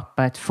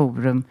skapa ett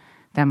forum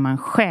där man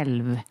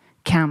själv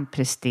kan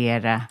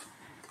prestera?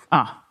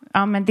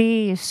 Ja, men det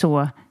är ju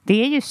så. Det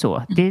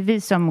är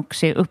vi som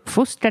också är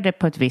uppfostrade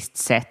på ett visst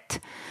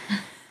sätt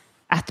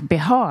att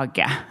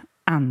behaga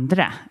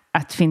andra,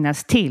 att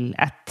finnas till.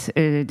 Att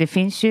det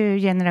finns ju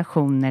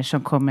generationer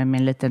som kommer med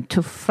en lite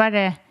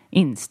tuffare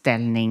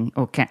inställning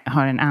och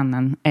har en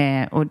annan,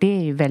 och det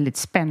är ju väldigt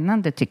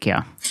spännande, tycker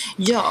jag.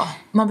 Ja,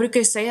 man brukar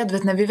ju säga, du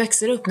vet, när vi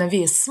växer upp, när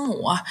vi är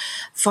små,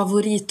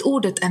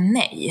 favoritordet är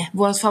nej.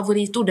 Vårt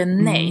favoritord är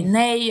nej.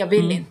 Nej, jag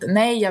vill inte.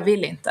 Nej, jag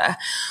vill inte.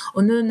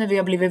 Och nu när vi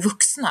har blivit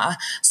vuxna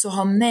så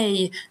har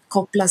nej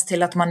kopplats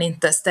till att man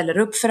inte ställer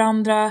upp för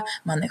andra,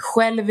 man är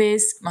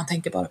självisk, man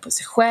tänker bara på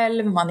sig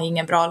själv, man är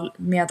ingen bra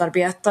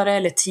medarbetare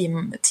eller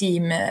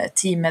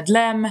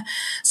teammedlem.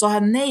 Så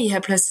har nej här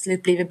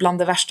plötsligt blivit bland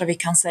det värsta vi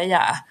kan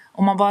säga.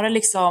 Om man bara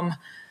liksom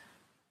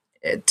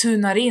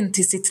tunar in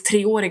till sitt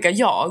 3-åriga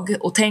jag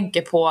och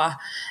tänker på,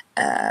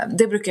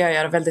 det brukar jag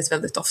göra väldigt,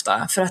 väldigt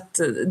ofta. För att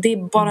det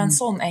är bara en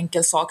sån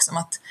enkel sak som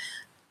att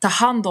ta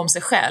hand om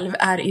sig själv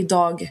är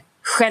idag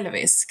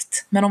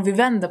själviskt. Men om vi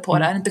vänder på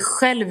det, är det inte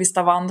själviskt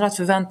av andra att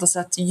förvänta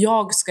sig att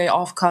jag ska göra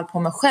avkall på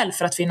mig själv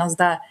för att finnas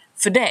där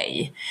för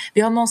dig.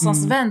 Vi har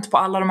någonstans vänt på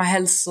alla de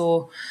här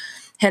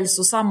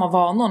hälsosamma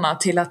vanorna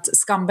till att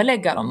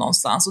skambelägga dem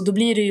någonstans. Och då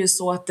blir det ju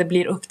så att det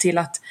blir upp till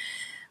att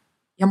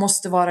jag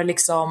måste vara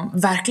liksom,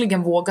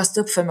 verkligen våga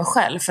stå upp för mig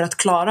själv för att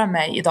klara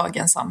mig i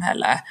dagens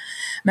samhälle.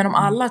 Men om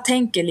alla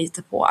tänker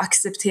lite på,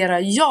 accepterar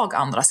jag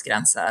andras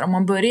gränser? Om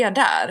man börjar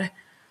där,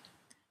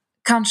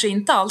 kanske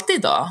inte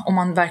alltid då, om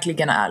man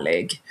verkligen är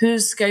ärlig. Hur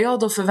ska jag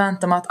då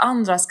förvänta mig att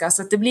andra ska?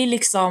 Så att det blir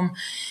liksom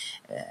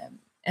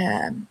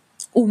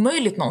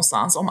omöjligt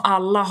någonstans om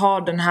alla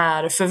har den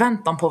här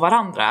förväntan på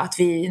varandra. Att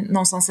vi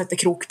någonstans sätter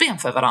krokben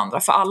för varandra.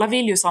 För alla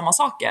vill ju samma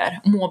saker,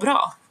 må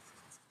bra.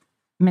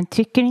 Men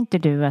tycker inte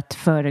du att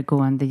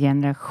föregående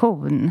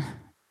generation,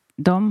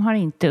 de har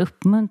inte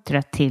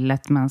uppmuntrat till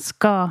att man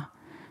ska,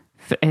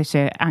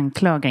 jag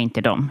anklagar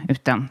inte dem,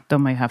 utan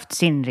de har ju haft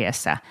sin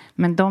resa.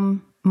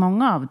 Men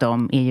många av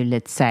dem är ju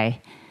lite så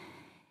här,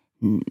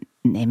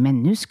 nej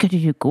men nu ska du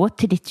ju gå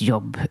till ditt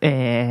jobb.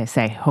 Så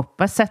här,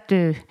 hoppas att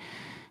du,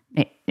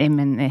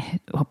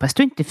 hoppas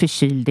du inte är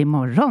förkyld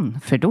imorgon,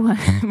 för då,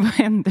 vad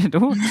händer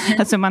då?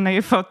 Alltså man har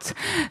ju fått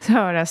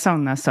höra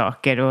sådana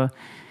saker och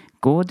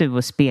gå du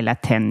och spela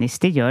tennis,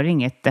 det gör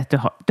inget att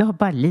du har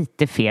bara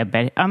lite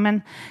feber. Ja,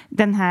 men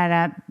den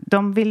här,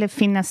 de ville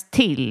finnas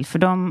till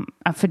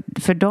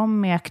för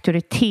dem är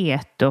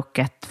auktoritet och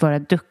att vara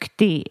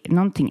duktig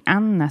någonting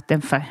annat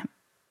än för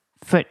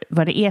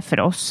vad det är för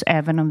oss,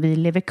 även om vi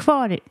lever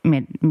kvar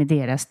med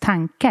deras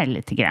tankar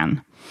lite grann.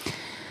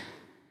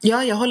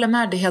 Ja, jag håller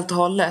med dig helt och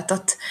hållet.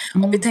 Att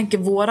om vi tänker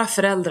våra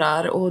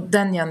föräldrar och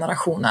den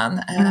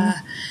generationen,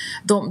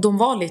 de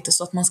var lite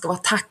så att man ska vara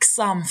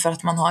tacksam för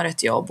att man har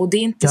ett jobb. Och det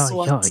är inte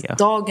att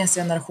dagens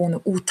generation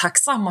är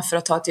otacksamma för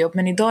att ha ett jobb.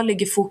 Men idag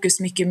ligger fokus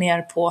mycket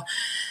mer på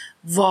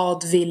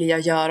vad vill jag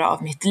göra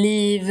av mitt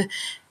liv?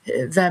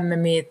 Vem är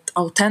mitt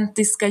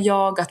autentiska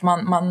jag? Att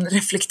man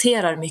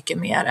reflekterar mycket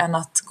mer än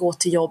att gå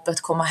till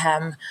jobbet, komma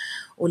hem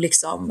och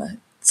liksom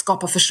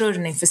skapa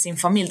försörjning för sin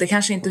familj. Det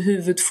kanske inte är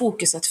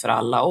huvudfokuset för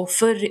alla. Och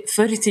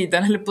förr i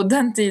tiden, eller på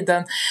den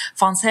tiden,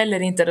 fanns heller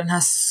inte den här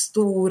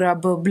stora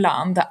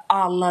bubblan där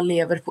alla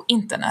lever på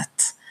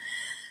internet.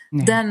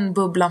 Nej. Den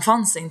bubblan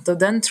fanns inte, och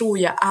den tror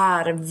jag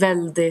är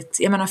väldigt...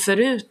 Jag menar,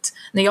 förut,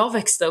 när jag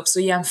växte upp så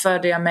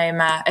jämförde jag mig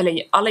med...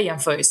 Eller alla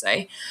jämför ju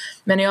sig.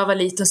 Men när jag var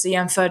liten så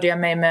jämförde jag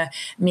mig med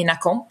mina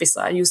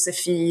kompisar,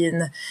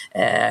 Josefin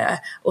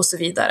och så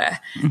vidare.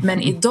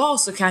 Men idag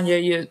så kan jag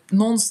ju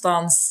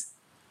någonstans...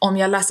 Om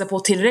jag läser på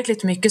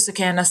tillräckligt mycket så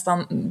kan jag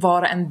nästan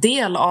vara en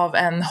del av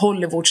en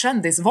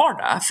Hollywood-kändis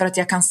vardag. För att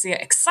jag kan se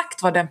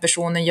exakt vad den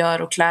personen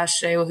gör och klär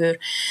sig och hur.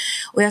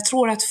 Och jag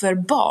tror att för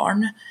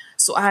barn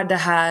så är det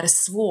här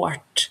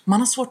svårt. Man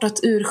har svårt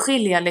att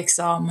urskilja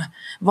liksom,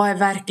 vad är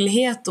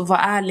verklighet och vad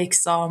är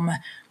liksom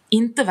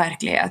inte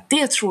verklighet.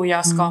 Det tror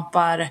jag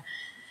skapar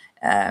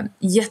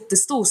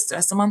jättestor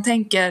stress. Om man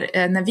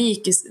tänker när vi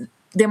gick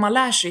det man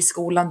lär sig i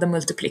skolan, det är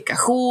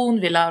multiplikation,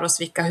 vi lär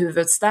oss vilka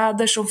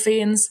huvudstäder som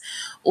finns,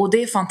 och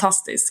det är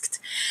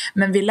fantastiskt.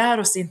 Men vi lär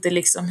oss inte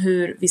liksom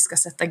hur vi ska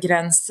sätta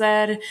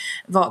gränser,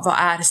 vad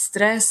är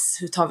stress,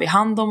 hur tar vi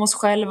hand om oss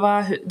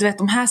själva, du vet,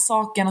 de här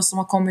sakerna som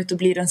har kommit att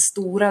bli den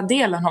stora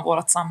delen av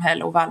vårt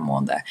samhälle och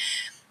välmående,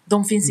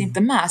 de finns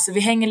inte med. Så vi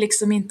hänger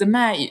liksom inte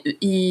med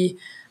i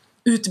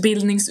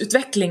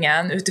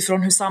utbildningsutvecklingen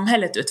utifrån hur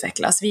samhället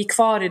utvecklas. Vi är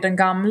kvar i den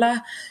gamla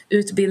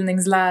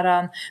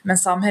utbildningsläran, men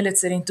samhället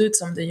ser inte ut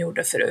som det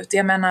gjorde förut.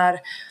 Jag menar,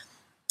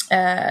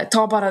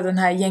 ta bara den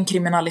här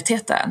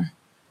gängkriminaliteten.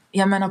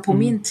 Jag menar, på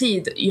min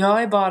tid,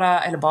 jag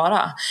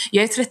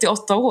är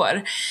 38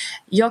 år.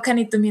 Jag kan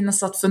inte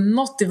minnas att för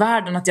något i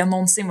världen att jag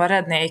någonsin var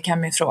rädd när jag gick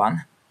hemifrån.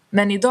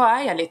 Men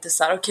idag är jag lite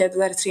så här, okej, det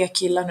där är 3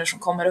 killar nu som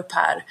kommer upp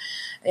här.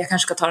 Jag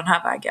kanske ska ta den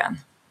här vägen.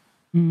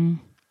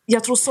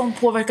 Jag tror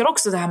sånt påverkar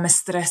också det här med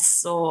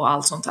stress och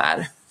allt sånt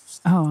här.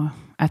 Ja,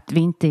 att vi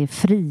inte är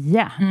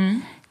fria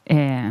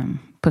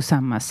på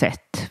samma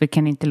sätt. Vi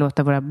kan inte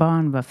låta våra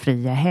barn vara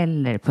fria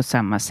heller på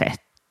samma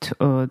sätt.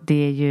 Och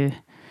det är ju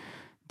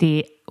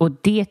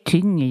det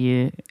tynger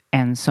ju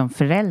en som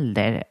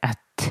förälder,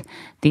 att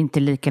det är inte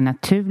lika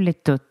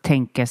naturligt att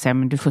tänka så här,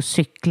 men du får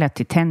cykla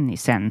till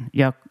tennisen.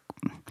 Jag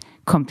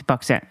kom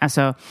tillbaka sen.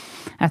 Alltså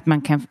att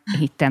man kan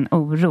hitta en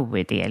oro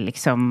i det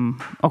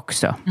liksom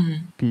också.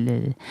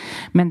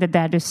 Men det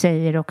där du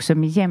säger också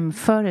med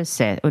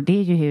jämförelse, och det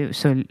är ju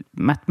så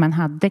att man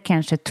hade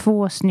kanske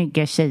 2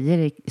 snygga tjejer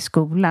i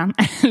skolan.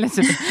 eller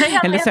så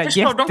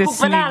jättesnygga. De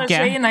populära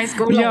tjejerna i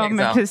skolan. Ja, liksom.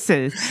 Men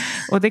precis.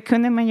 Och det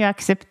kunde man ju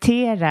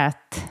acceptera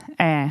att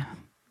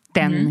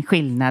den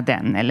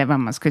skillnaden, eller vad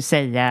man skulle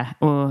säga.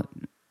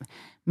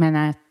 Men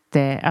att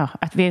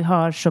vi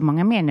har så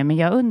många mer nu. Men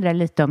jag undrar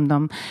lite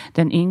om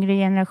den yngre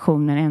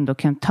generationen ändå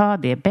kan ta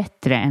det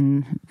bättre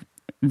än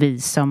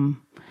vi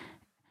som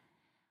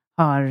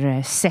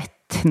har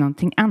sett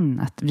någonting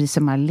annat. Vi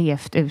som har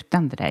levt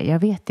utan det där. Jag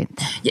vet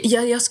inte.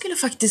 Jag skulle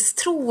faktiskt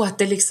tro att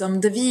det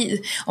liksom...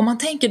 om man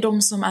tänker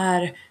de som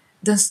är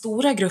den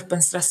stora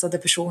gruppen stressade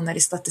personer i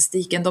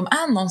statistiken. De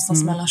är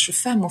någonstans mellan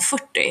 25 och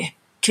 40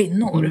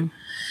 kvinnor.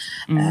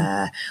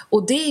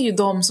 Och det är ju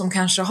de som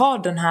kanske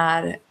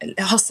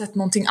har sett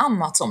någonting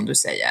annat, som du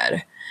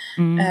säger.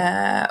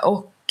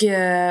 Och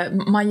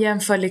man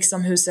jämför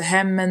liksom, hur ser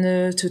hemmen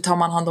ut, hur tar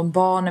man hand om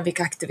barnen,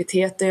 vilka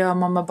aktiviteter gör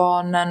man med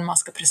barnen, man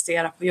ska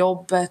prestera på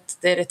jobbet,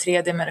 det är det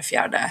 3:e med det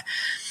 4:e.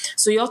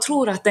 Så jag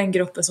tror att den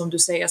gruppen, som du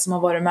säger, som har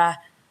varit med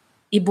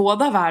i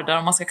båda världar,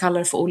 om man ska kalla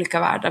det för olika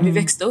världar. Vi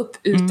växte upp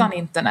utan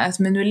internet,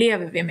 men nu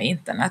lever vi med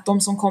internet.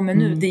 De som kommer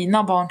nu,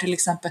 dina barn till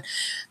exempel,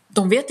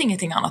 de vet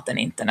ingenting annat än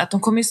internet. De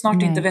kommer ju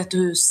snart inte veta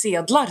hur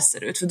sedlar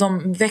ser ut, för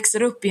de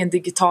växer upp i en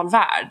digital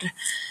värld.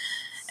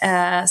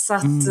 Så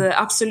att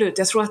absolut,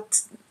 jag tror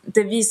att det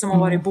är vi som har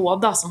varit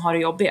båda som har det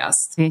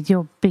jobbigast. Det är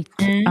jobbigt,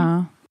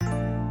 ja.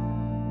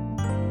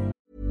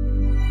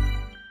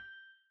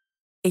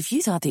 If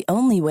you thought the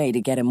only way to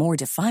get a more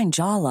defined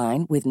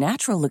jawline with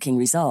natural-looking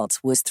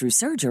results was through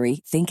surgery,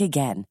 think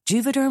again.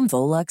 Juvederm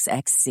Volux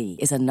XC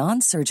is a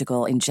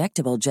non-surgical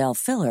injectable gel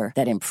filler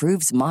that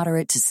improves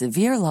moderate to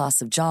severe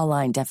loss of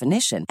jawline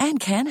definition and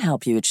can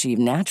help you achieve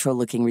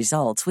natural-looking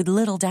results with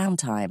little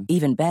downtime.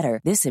 Even better,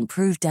 this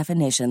improved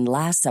definition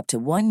lasts up to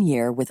 1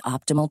 year with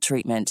optimal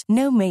treatment.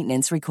 No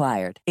maintenance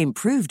required.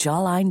 Improve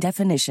jawline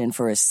definition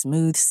for a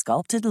smooth,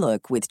 sculpted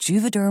look with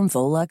Juvederm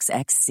Volux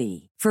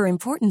XC. For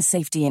important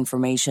safety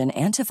information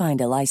and to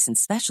find a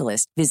licensed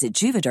specialist, visit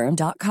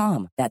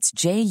Juvederm.com. That's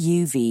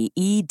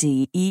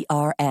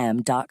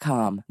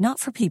Juvederm.com. Not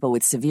for people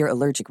with severe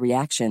allergic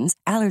reactions,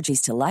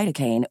 allergies to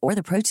lidocaine, or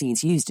the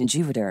proteins used in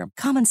Juvederm.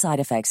 Common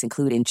side effects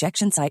include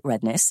injection site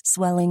redness,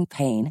 swelling,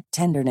 pain,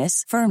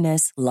 tenderness,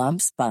 firmness,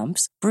 lumps,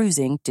 bumps,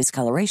 bruising,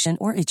 discoloration,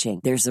 or itching.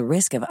 There's a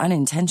risk of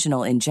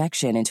unintentional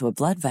injection into a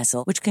blood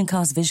vessel, which can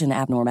cause vision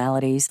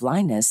abnormalities,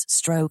 blindness,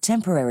 stroke,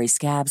 temporary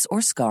scabs,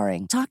 or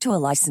scarring. Talk to a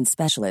licensed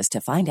specialist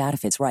to find out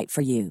if it's right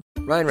for you.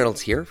 Ryan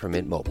Reynolds here from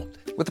Mint Mobile.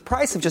 With the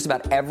price of just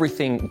about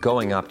everything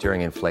going up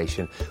during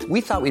inflation, we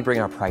thought we'd bring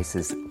our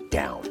prices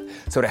down.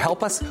 So to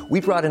help us,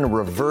 we brought in a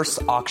reverse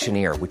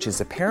auctioneer, which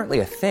is apparently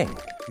a thing.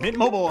 Mint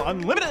Mobile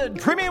Unlimited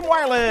Premium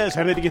Wireless.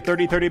 How to get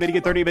 30, 30, how to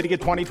get 30, how to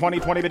get 20,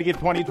 20, 20, how to get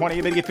 20, 20,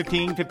 how to get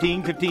 15,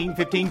 15, 15,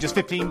 15, just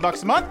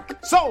 $15 a month?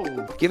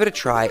 Sold! Give it a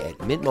try at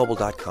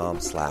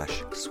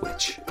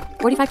mintmobile.com/switch.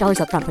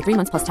 $45 up front for 3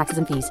 months plus taxes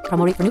and fees.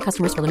 Promo rate for new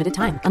customers for limited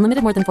time.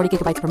 Unlimited more than 40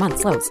 gigabytes per month.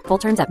 Slows full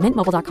terms at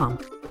mintmobile.com.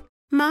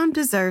 Mom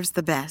deserves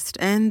the best,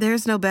 and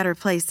there's no better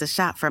place to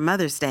shop for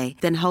Mother's Day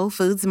than Whole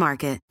Foods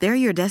Market.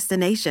 They're your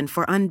destination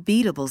for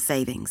unbeatable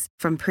savings,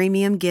 from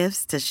premium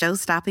gifts to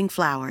show-stopping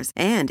flowers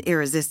and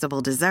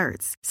irresistible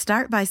desserts.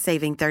 Start by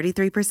saving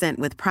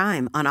 33% with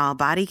Prime on all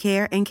body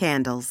care and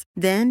candles.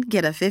 Then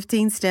get a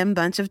 15-stem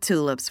bunch of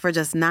tulips for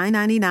just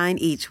 $9.99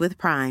 each with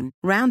Prime.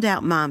 Round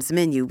out Mom's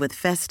menu with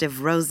festive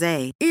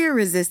rosé,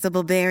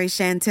 irresistible berry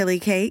chantilly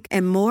cake,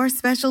 and more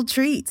special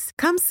treats.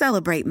 Come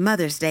celebrate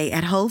Mother's Day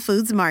at Whole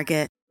Foods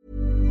Market.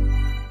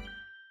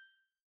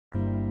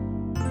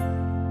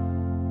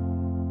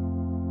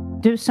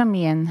 Du som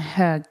är en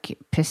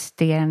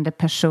högpresterande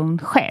person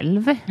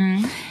själv,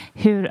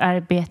 hur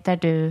arbetar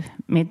du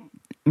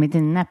med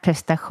dina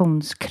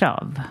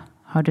prestationskrav?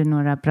 Har du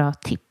några bra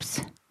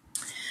tips?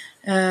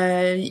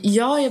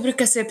 Ja, jag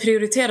brukar säga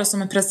prioritera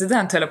som en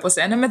president, höll jag på att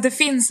säga. Nej, men det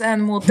finns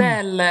en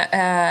modell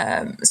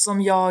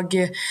som jag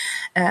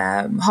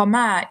har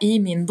med i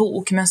min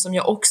bok, men som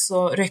jag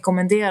också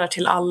rekommenderar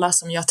till alla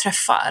som jag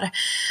träffar.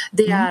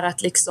 Det är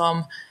att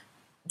liksom,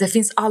 det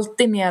finns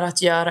alltid mer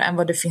att göra än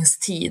vad det finns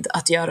tid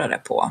att göra det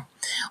på.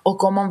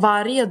 Och om man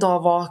varje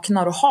dag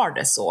vaknar och har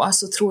det så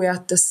tror jag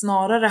att det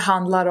snarare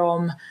handlar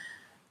om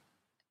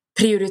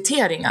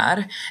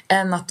prioriteringar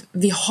än att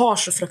vi har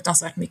så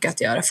fruktansvärt mycket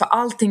att göra. För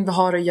allting vi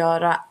har att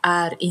göra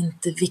är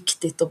inte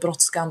viktigt och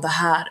brådskande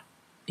här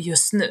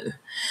just nu.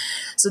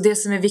 Så det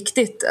som är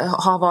viktigt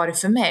har varit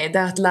för mig, det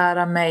är att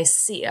lära mig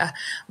se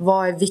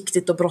vad är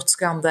viktigt och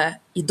brådskande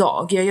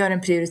idag. Jag gör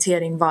en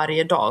prioritering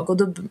varje dag, och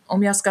då,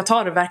 om jag ska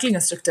ta det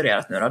verkligen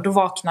strukturerat nu då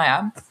vaknar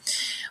jag.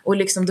 Och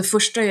liksom det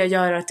första jag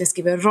gör är att jag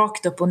skriver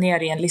rakt upp och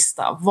ner i en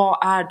lista.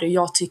 Vad är det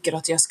jag tycker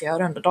att jag ska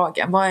göra under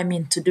dagen? Vad är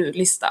min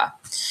to-do-lista?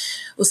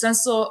 Och sen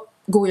så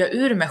går jag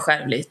ur mig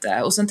själv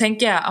lite. Och sen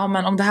tänker jag, ja,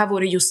 men om det här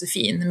vore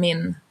Josefin,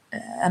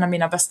 en av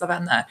mina bästa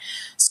vänner,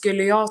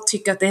 skulle jag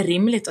tycka att det är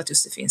rimligt att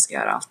Josefin ska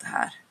göra allt det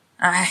här?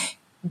 Nej,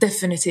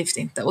 definitivt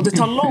inte. Och det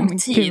tar lång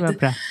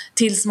tid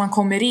tills man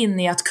kommer in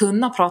i att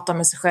kunna prata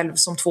med sig själv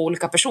som två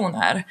olika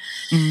personer.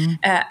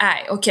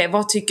 Okej,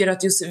 vad tycker du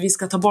att vi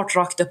ska ta bort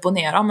rakt upp och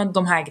ner? Ja, men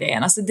de här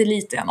grejerna, så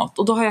delete jag något.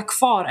 Och då har jag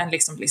kvar en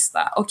liksom lista.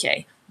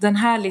 Okej, den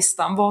här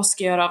listan, vad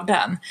ska jag göra av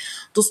den?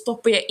 Då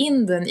stoppar jag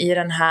in den i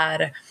den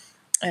här.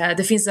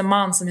 Det finns en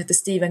man som heter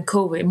Stephen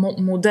Covey,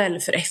 modell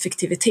för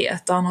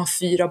effektivitet. Han har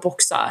 4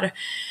 boxar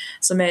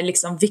som är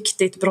liksom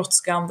viktigt,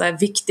 brådskande,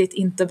 viktigt,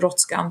 inte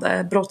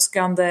brådskande,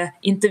 brådskande,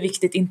 inte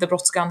viktigt, inte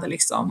brådskande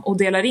liksom, och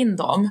delar in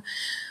dem.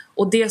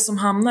 Och det som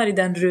hamnar i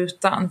den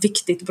rutan,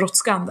 viktigt,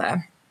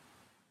 brådskande,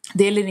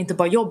 det gäller inte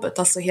bara jobbet,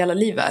 alltså hela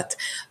livet.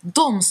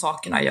 De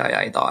sakerna gör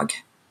jag idag.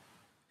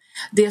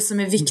 Det som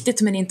är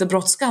viktigt men inte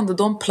brådskande,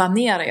 de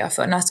planerar jag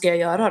för. När ska jag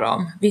göra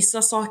dem?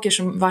 Vissa saker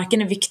som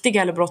varken är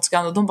viktiga eller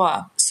brådskande, de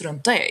bara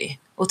struntar jag i.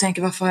 Och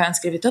tänker, varför har jag ens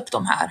skrivit upp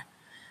de här?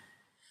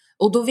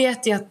 Och då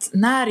vet jag att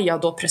när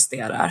jag då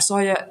presterar så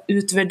har jag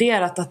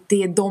utvärderat att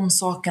det är de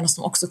sakerna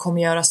som också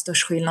kommer göra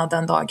störst skillnad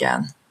den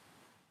dagen.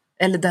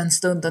 Eller den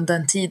stunden,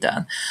 den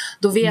tiden.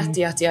 Då vet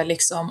jag att jag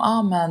liksom,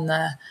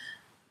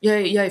 jag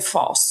är i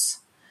fas.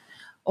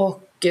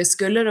 Och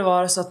skulle det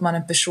vara så att man är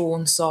en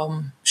person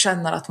som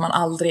känner att man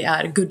aldrig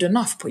är good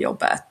enough på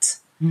jobbet,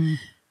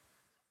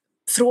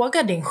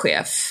 fråga din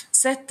chef.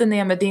 Sätt dig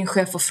ner med din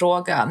chef och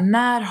fråga,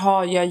 när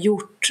har jag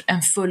gjort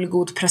en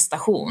fullgod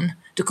prestation?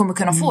 Du kommer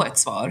kunna få ett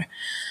svar.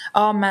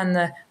 Ja,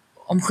 men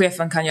om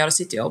chefen kan göra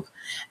sitt jobb,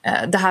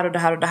 det här och det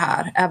här och det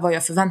här är vad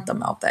jag förväntar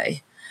mig av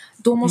dig.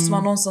 Då måste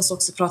man någonstans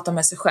också prata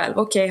med sig själv.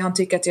 Okej, han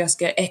tycker att jag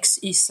ska X,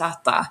 Y,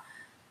 Z.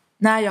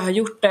 När jag har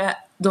gjort det,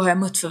 då har jag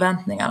mött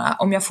förväntningarna.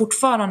 Om jag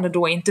fortfarande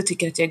då inte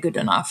tycker att jag är good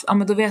enough, ja,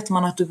 men då vet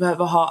man att du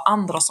behöver ha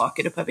andra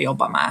saker du behöver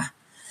jobba med.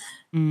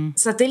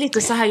 Så att det är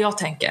lite så här jag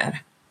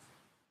tänker.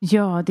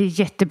 Ja, det är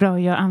jättebra.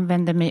 Jag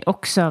använder mig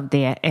också av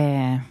det,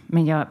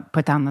 men jag på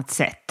ett annat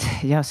sätt.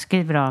 Jag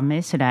skriver av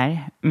mig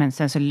sådär, men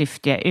sen så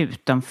lyfter jag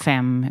ut de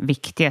 5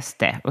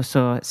 viktigaste och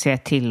så ser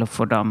jag till att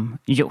få dem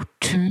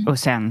gjort. Och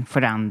sen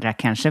får det andra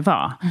kanske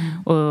vara.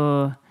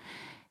 Och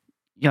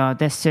jag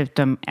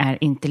dessutom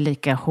är inte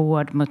lika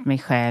hård mot mig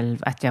själv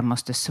att jag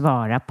måste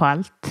svara på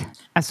allt.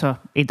 Alltså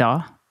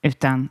idag.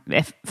 Utan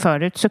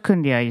förut så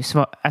kunde jag ju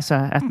svara, alltså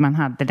att man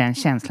hade den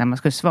känslan. Man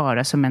skulle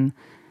svara som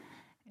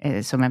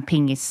en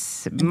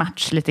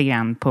pingismatch lite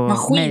grann på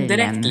maskin mailen.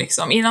 Direkt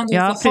liksom. Innan du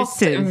har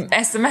fått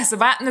sms,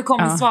 bara, nu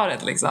kommer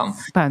svaret liksom.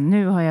 Bara,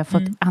 nu har jag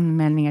fått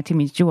anmälningar till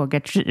mitt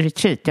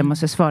yoga-retreat. Jag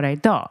måste svara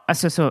idag.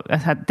 Alltså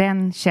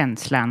den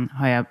känslan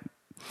har jag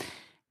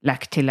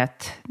lagt till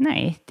att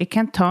nej, det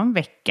kan ta en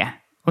vecka.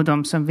 Och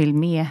de som vill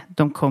med,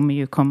 de kommer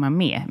ju komma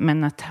med.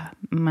 Men att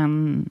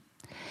man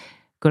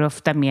går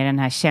ofta med den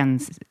här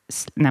känslan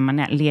när man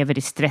lever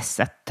i stress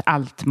att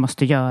allt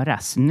måste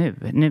göras nu.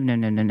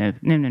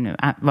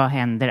 Vad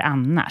händer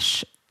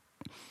annars?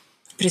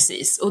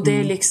 Precis, och det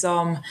är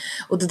liksom,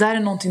 och det där är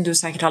någonting du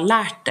säkert har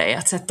lärt dig,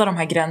 att sätta de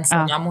här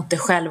gränserna mot dig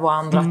själv och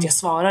andra, att jag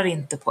svarar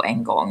inte på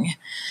en gång.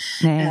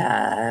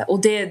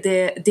 Och det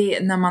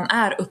när man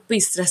är uppe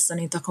i stressen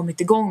och inte har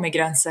kommit igång med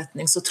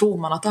gränssättning, så tror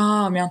man att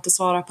om jag inte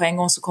svarar på en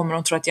gång så kommer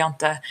de tro att jag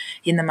inte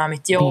hinner med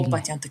mitt jobb,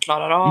 att jag inte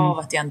klarar av,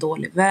 att jag är en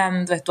dålig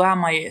vän, då är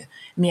man ju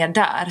mer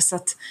där. Så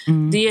att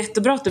det är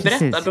jättebra att du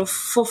berättar, då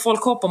får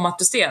folk hopp om att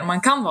du ser,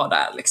 man kan vara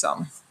där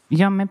liksom.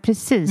 Ja, men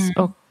precis,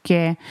 och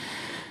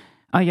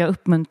ja, jag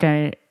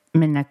uppmuntrar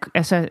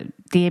alltså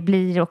det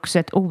blir också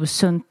ett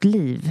osunt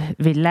liv.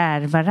 Vi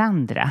lär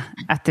varandra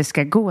att det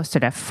ska gå så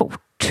där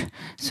fort.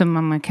 Så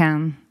man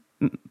kan,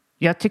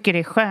 jag tycker det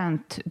är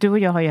skönt. Du och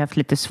jag har ju haft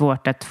lite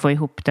svårt att få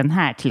ihop den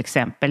här till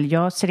exempel.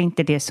 Jag ser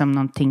inte det som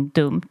någonting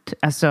dumt.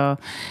 Alltså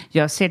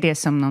jag ser det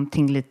som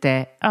någonting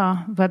lite,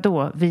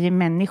 vadå? Vi är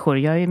människor.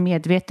 Jag är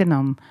medveten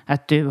om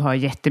att du har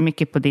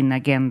jättemycket på din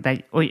agenda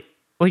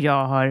och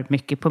jag har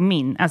mycket på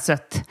min. Alltså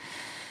att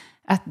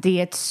det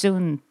är ett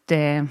sunt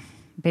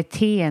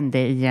beteende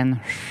i en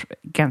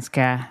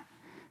ganska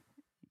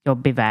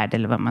jobbig värld,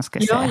 eller vad man ska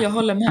säga. Ja, jag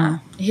håller med.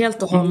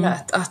 Helt och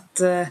hållet.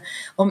 Att,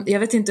 jag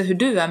vet inte hur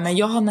du är, men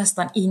jag har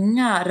nästan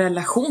inga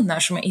relationer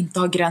som jag inte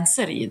har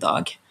gränser i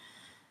idag.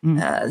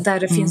 Där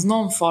det finns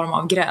någon form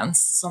av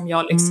gräns som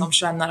jag liksom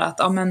känner att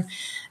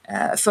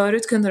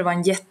förut kunde det vara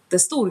en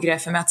jättestor grej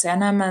för mig att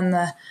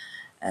säga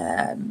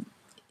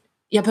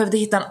jag behövde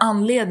hitta en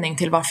anledning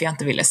till varför jag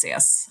inte ville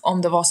ses,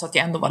 om det var så att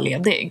jag ändå var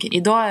ledig.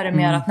 Idag är det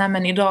mer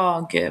att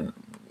idag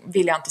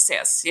vill jag inte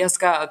ses. Jag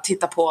ska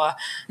titta på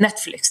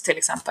Netflix till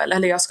exempel,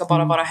 eller jag ska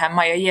bara vara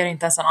hemma. Jag ger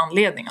inte ens en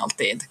anledning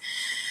alltid.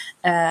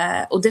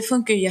 Och det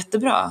funkar ju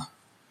jättebra.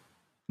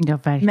 Ja,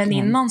 verkligen. Men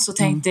innan så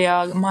tänkte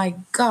jag, my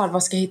god,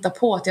 vad ska jag hitta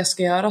på att jag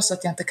ska göra så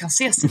att jag inte kan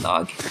ses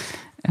idag?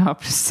 Ja,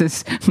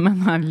 precis.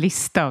 Man har en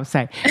lista av så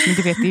här. Men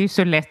du vet, det är ju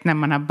så lätt när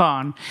man har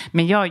barn.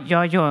 Men jag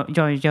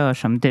gör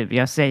som du.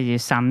 Jag säger ju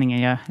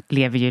sanningen. Jag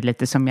lever ju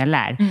lite som jag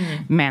lär.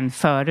 Men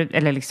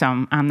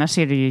annars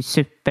är det ju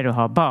super att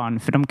ha barn.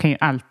 För de kan ju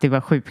alltid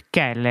vara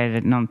sjuka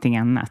eller någonting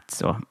annat.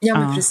 Så. Ja,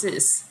 men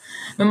precis.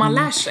 Men man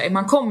lär sig.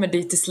 Man kommer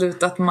dit till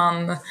slut att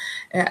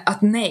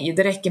att nej,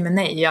 det räcker med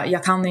nej.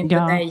 Jag kan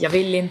inte, nej, jag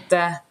vill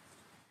inte.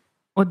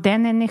 Och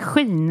den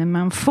energin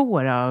man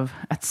får av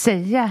att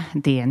säga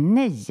det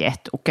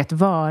nejet och att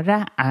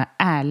vara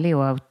ärlig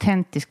och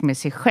autentisk med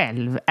sig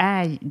själv,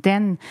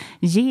 den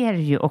ger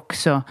ju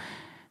också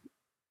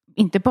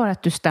inte bara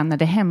att du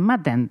stannade hemma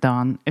den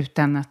dagen,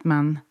 utan att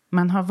man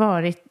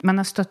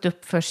har stått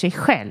upp för sig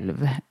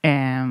själv.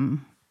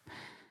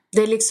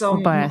 Det är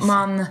liksom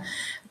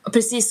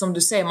precis som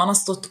du säger, man har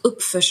stått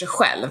upp för sig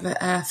själv.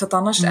 För att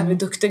annars är vi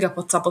duktiga på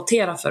att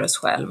sabotera för oss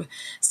själv.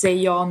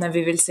 Säg ja när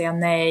vi vill säga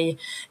nej.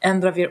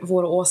 Ändra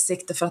våra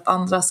åsikter för att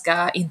andra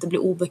ska inte bli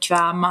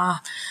obekväma.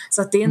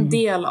 Så att det är en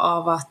del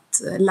av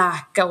att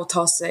läka och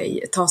ta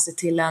sig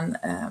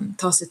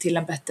till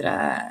en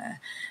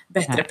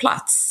bättre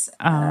plats.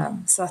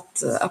 Så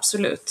att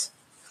absolut.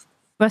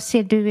 Vad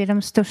ser du är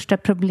de största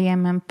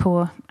problemen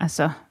på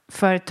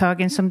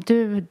företagen som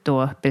du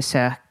då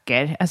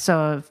besöker?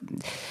 Alltså,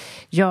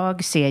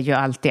 jag ser ju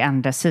alltid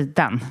andra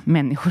sidan.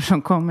 Människor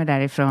som kommer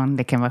därifrån.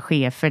 Det kan vara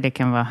chefer, det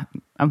kan vara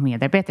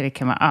medarbetare, det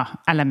kan vara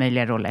alla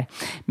möjliga roller.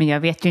 Men jag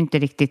vet ju inte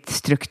riktigt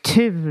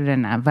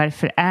strukturerna.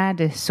 Varför är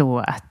det så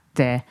att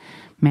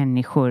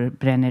människor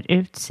bränner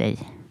ut sig?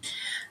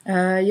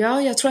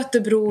 Jag tror att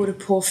det beror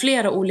på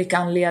flera olika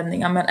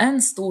anledningar. Men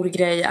en stor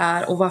grej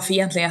är, och varför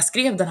egentligen jag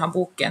skrev den här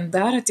boken, det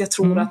är att jag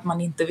tror att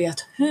man inte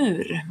vet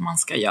hur man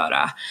ska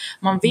göra.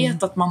 Man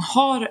vet att man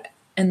har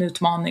en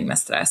utmaning med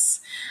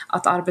stress,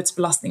 att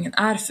arbetsbelastningen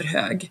är för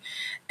hög,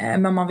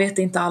 men man vet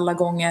inte alla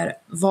gånger,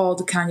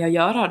 vad kan jag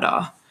göra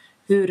då?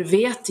 Hur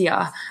vet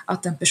jag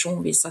att en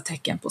person visar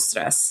tecken på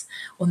stress?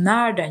 Och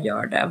när den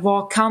gör det,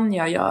 vad kan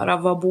jag göra?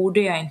 Vad borde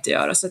jag inte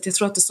göra? Så att jag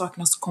tror att det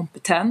saknas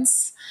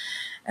kompetens.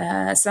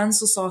 Sen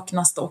så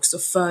saknas det också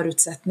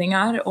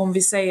förutsättningar. Om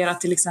vi säger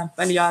att till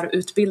exempel jag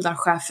utbildar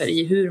chefer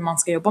i hur man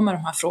ska jobba med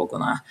de här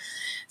frågorna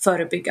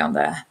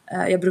förebyggande.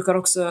 Jag brukar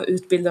också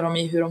utbilda dem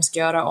i hur de ska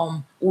göra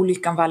om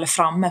olyckan väl är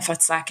framme för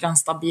att säkra en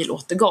stabil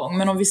återgång.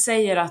 Men om vi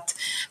säger att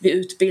vi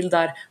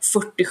utbildar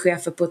 40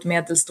 chefer på ett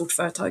medelstort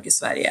företag i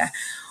Sverige.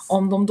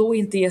 Om de då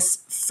inte ges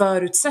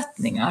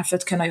förutsättningar för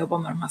att kunna jobba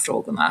med de här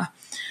frågorna,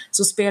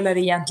 så spelar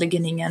det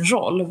egentligen ingen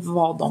roll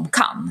vad de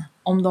kan.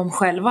 Om de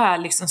själva är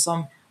liksom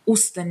som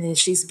osten i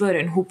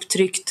cheeseburgern,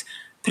 hoptryckt,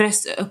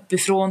 press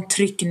uppifrån,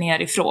 tryck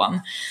nerifrån.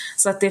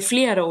 Så att det är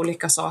flera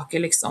olika saker,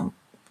 liksom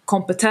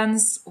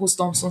kompetens hos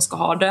de som ska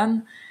ha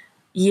den,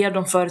 ger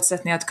dem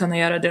förutsättningar att kunna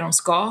göra det de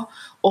ska,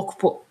 och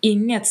på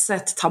inget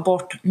sätt ta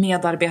bort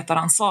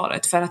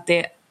medarbetaransvaret, för att det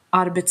är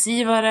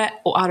arbetsgivare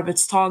och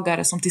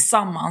arbetstagare som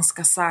tillsammans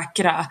ska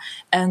säkra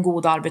en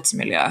god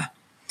arbetsmiljö.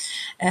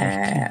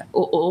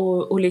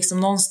 Och liksom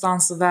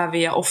någonstans så väver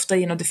jag ofta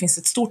in, och det finns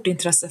ett stort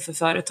intresse för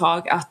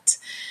företag att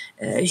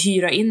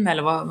hyra in mig,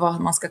 eller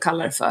vad man ska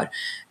kalla det för,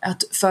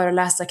 att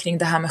föreläsa kring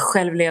det här med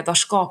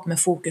självledarskap med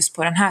fokus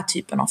på den här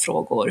typen av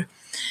frågor.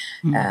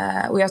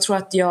 Och jag tror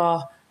att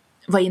jag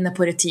var inne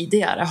på det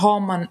tidigare. Har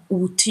man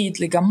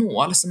otydliga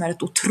mål, som är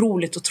ett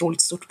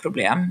otroligt stort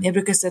problem. Jag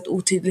brukar säga att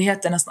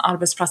otydlighet är nästan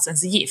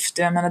arbetsplatsens gift.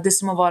 Jag menar, det är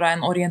som att vara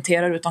en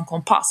orienterare utan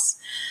kompass.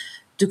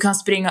 Du kan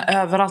springa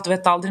överallt och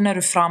vet aldrig när du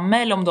är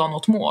framme eller om du har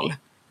något mål.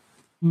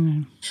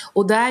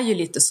 Och det är ju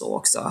lite så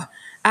också.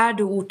 Är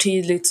du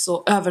otydligt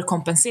så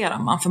överkompenserar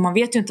man. För man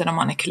vet ju inte när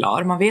man är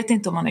klar. Man vet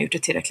inte om man har gjort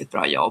ett tillräckligt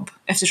bra jobb.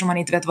 Eftersom man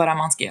inte vet vad det är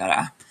man ska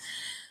göra.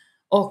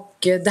 Och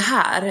det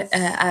här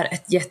är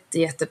ett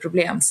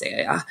jätteproblem,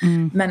 ser jag.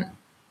 Men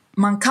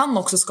man kan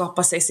också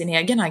skapa sig sin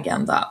egen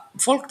agenda.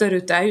 Folk där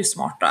ute är ju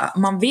smarta.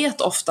 Man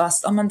vet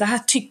oftast, men det här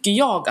tycker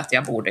jag att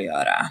jag borde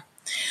göra.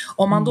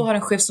 Om man då har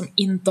en chef som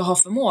inte har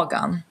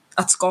förmågan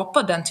att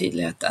skapa den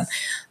tydligheten,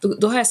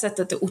 då har jag sett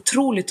att det är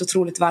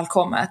otroligt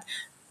välkommet.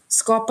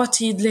 Skapa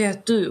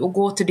tydlighet du och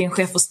gå till din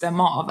chef och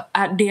stämma av.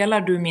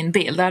 Delar du min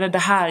bild? Är det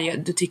här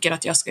du tycker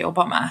att jag ska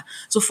jobba med?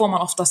 Så får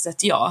man oftast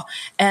ett ja.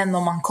 Än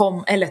om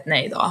man eller ett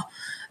nej då.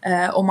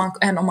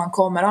 Än om man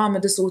kommer,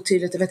 men det är så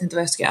otydligt, jag vet inte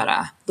vad jag ska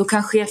göra. Då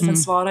kan chefen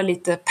svara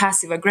lite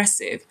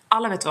passive-aggressive.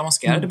 Alla vet vad de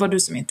ska göra, det är bara du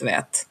som inte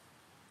vet.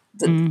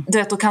 Du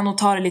vet, då kan de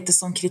ta det lite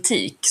som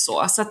kritik.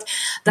 Så att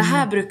det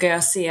här brukar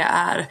jag se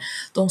är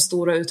de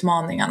stora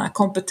utmaningarna.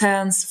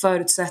 Kompetens,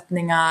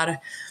 förutsättningar,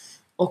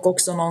 och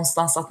också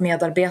någonstans att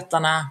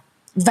medarbetarna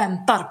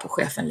väntar på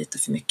chefen lite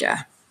för mycket.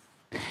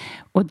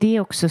 Och det är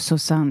också så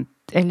sant.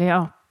 Eller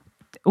ja,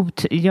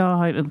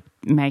 jag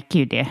märker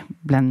ju det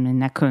bland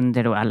mina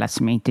kunder och alla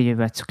som jag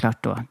intervjuat,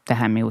 såklart då, det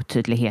här med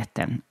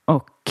otydligheten.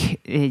 Och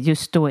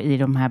just då i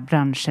de här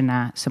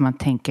branscherna som man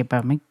tänker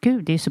bara, men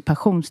gud, det är så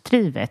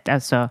passionsdrivet.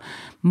 Alltså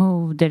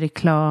mode,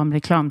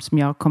 reklam som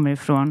jag kommer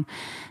ifrån.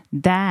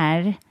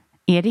 Där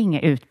är det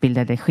inga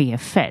utbildade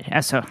chefer.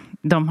 Alltså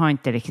de har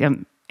inte riktigt...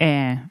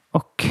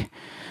 och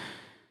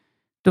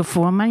då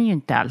får man ju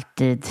inte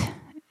alltid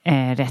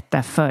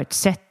rätta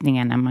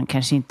förutsättningarna. Man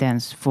kanske inte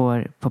ens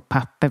får på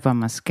papper vad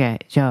man ska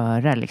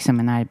göra, liksom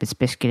en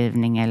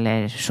arbetsbeskrivning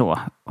eller så.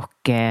 Och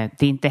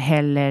det är inte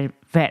heller,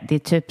 det är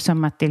typ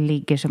som att det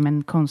ligger som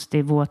en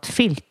konstig våt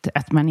filt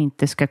att man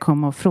inte ska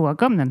komma och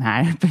fråga om den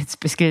här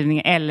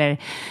arbetsbeskrivningen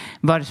eller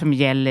vad som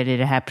gäller i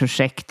det här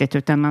projektet,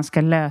 utan man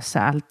ska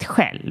lösa allt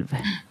själv.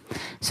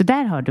 Så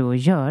där har du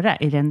att göra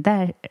i den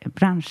där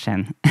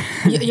branschen.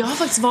 Jag har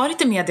faktiskt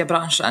varit i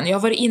mediebranschen. Jag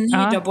har varit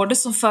inhyrd både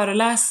som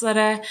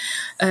föreläsare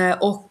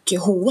och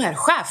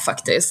HR-chef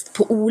faktiskt.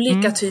 På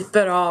olika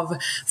typer av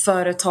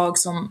företag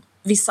som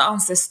vissa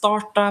anses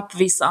startup,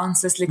 vissa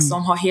anses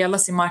liksom ha hela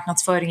sin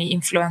marknadsföring i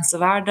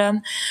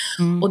influencervärlden.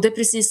 Och det är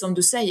precis som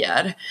du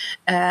säger,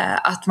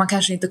 att man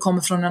kanske inte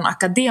kommer från en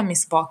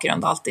akademisk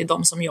bakgrund, alltid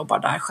de som jobbar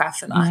där,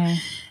 cheferna.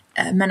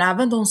 Men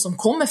även de som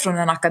kommer från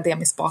en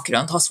akademisk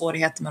bakgrund har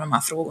svårigheter med de här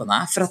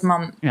frågorna. För att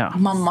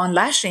man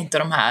lär sig inte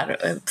de här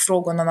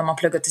frågorna när man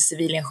pluggar till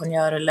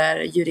civilingenjör eller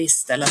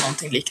jurist eller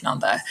någonting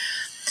liknande.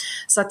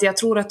 Så att jag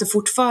tror att det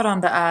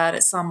fortfarande är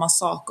samma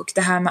sak. Och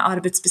det här med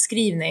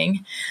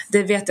arbetsbeskrivning,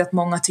 det vet jag att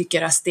många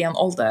tycker är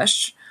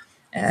stenålders.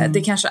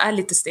 Det kanske är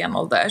lite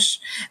stenålders.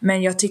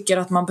 Men jag tycker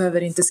att man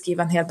behöver inte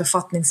skriva en hel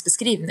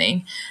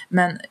befattningsbeskrivning.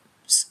 Men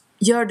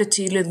gör det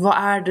tydligt, vad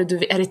är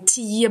det är det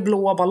 10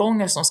 blåa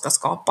ballonger som ska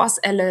skapas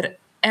eller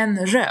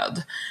en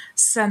röd?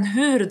 Sen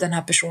hur den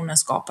här personen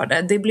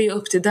skapar det blir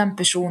upp till den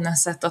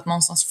personens sätt att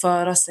någonstans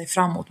föra sig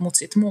framåt mot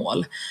sitt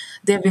mål.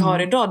 Det vi har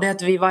idag, det är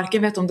att vi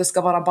varken vet om det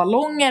ska vara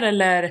ballonger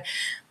eller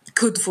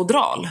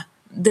kuddfodral.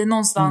 Det är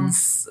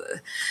någonstans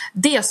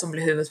det som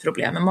blir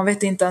huvudproblemet. Man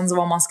vet inte ens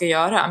vad man ska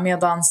göra,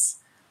 medan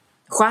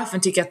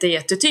chefen tycker att det är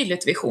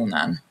jättetydligt,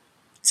 visionen.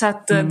 Så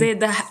att det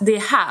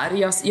är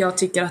här jag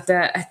tycker att det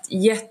är ett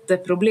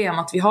jätteproblem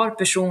att vi har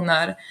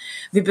personer,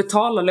 vi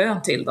betalar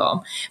lön till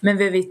dem, men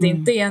vi vet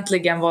inte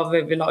egentligen vad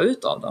vi vill ha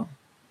ut av dem.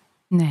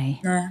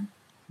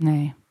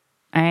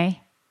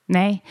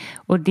 Nej.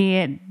 Och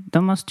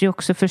de måste ju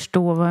också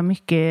förstå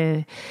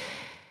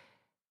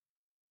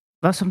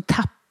vad som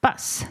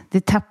tappas.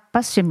 Det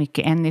tappas ju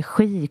mycket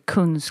energi,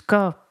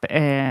 kunskap,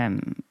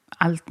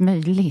 allt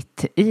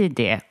möjligt i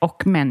det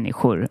och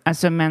människor.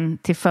 Alltså, men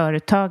till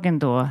företagen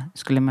då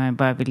skulle man ju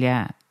bara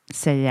vilja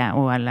säga,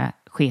 och alla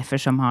chefer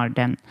som har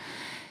den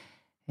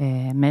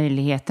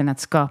möjligheten att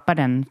skapa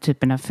den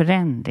typen av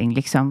förändring,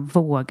 liksom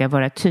våga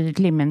vara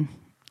tydlig, men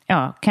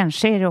ja,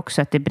 kanske är det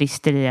också att det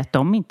brister i att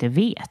de inte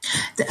vet.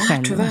 Det är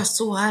själva. Tyvärr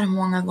så här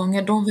många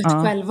gånger.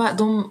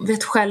 De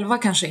vet själva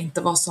kanske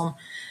inte vad som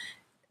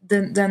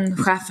den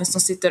chefen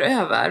som sitter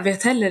över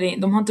vet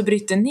heller. De har inte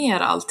brytt ner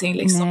allting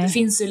liksom. Det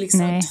finns ju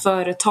liksom ett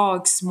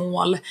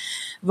företagsmål.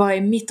 Vad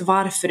är mitt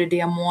varför i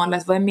det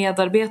målet? Vad är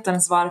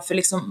medarbetarens varför?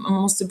 Liksom,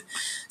 man måste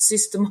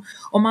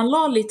om man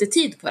la lite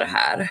tid på det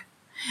här,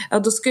 ja,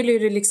 då skulle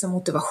det liksom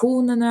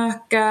motivationen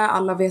öka.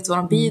 Alla vet vad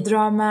de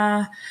bidrar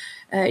med.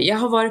 Jag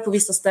har varit på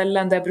vissa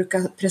ställen där jag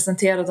brukar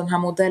presentera den här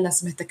modellen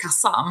som heter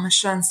KASAM,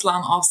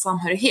 känslan av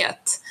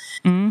samhörighet.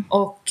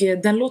 Och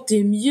den låter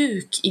ju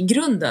mjuk i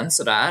grunden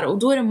sådär. Och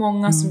då är det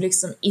många som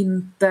liksom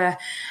inte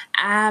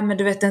men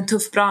du vet, det är en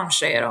tuff bransch,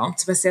 säger de,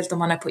 speciellt om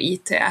man är på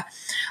IT.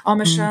 Ja,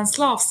 men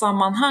känsla av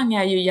sammanhang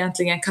är ju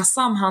egentligen,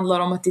 KASAM handlar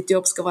om att ditt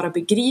jobb ska vara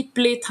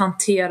begripligt,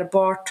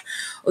 hanterbart,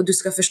 och du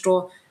ska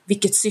förstå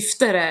vilket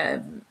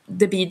syfte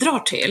det bidrar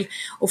till.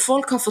 Och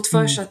folk har fått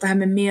för sig att det här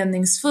med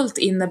meningsfullt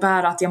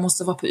innebär att jag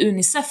måste vara på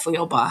UNICEF och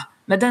jobba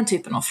med den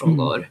typen av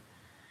frågor.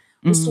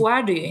 Och så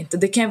är det ju inte.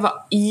 Det kan ju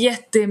vara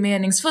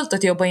jättemeningsfullt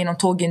att jobba inom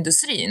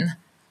tågindustrin.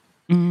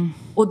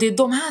 Och det är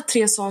de här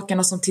 3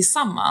 sakerna som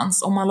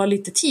tillsammans, om man har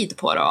lite tid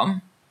på dem,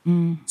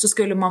 så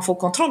skulle man få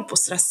kontroll på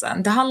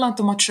stressen. Det handlar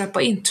inte om att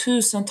köpa in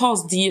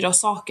tusentals dyra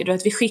saker. Du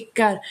vet, vi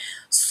skickar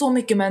så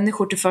mycket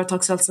människor till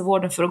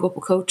företagshälsovården för att gå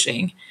på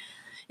coaching.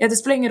 Ja, det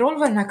spelar ingen roll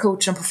vad den här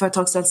coachen på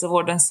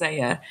företagshälsovården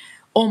säger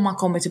om man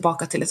kommer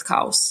tillbaka till ett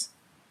kaos.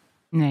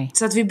 Nej.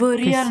 Så att vi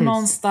börjar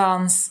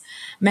någonstans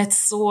med ett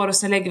sår och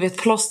sen lägger vi ett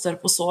plåster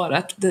på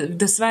såret.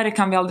 Dessvärre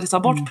kan vi aldrig ta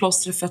bort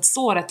plåstret för att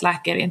såret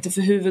läker inte.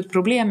 För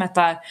huvudproblemet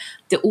är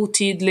det är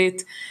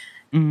otydligt.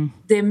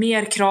 Det är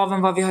mer krav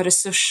än vad vi har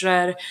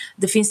resurser.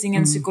 Det finns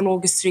ingen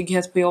psykologisk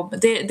trygghet på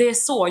jobbet. Det är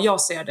så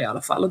jag ser det i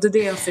alla fall. Och det är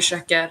det jag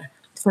försöker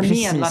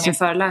förmedla när jag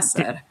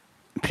föreläser.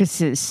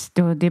 Precis,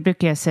 det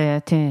brukar jag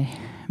säga till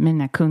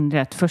mina kunder,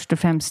 att först och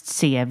främst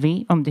ser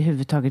vi om det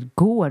överhuvudtaget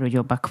går att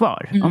jobba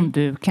kvar. Om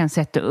du kan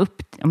sätta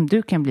upp, om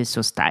du kan bli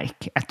så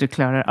stark att du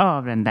klarar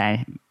av den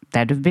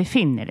där du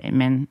befinner dig.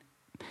 Men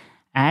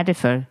är det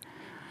för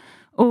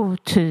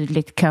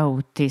otydligt,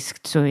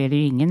 kaotiskt, så är det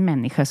ju ingen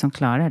människa som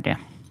klarar det.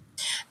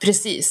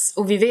 Precis,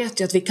 och vi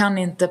vet ju att vi kan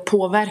inte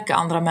påverka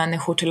andra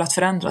människor till att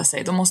förändra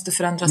sig. De måste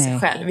förändra sig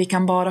själv. Vi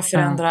kan bara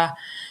förändra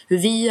hur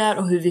vi är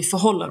och hur vi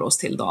förhåller oss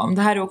till dem.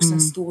 Det här är också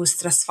en stor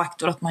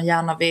stressfaktor, att man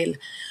gärna vill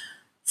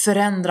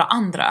förändra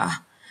andra.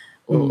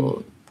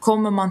 Och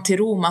kommer man till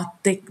Rom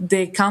att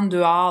det kan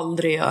du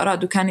aldrig göra.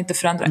 Du kan inte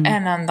förändra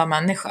en enda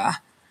människa.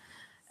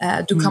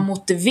 Du kan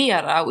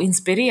motivera och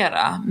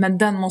inspirera, men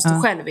den måste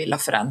själv vilja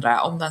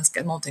förändra om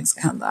någonting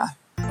ska hända.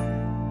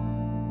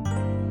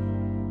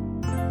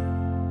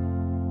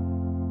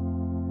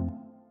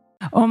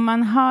 Om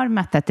man har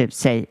mattat ut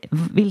sig,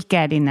 vilka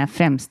är dina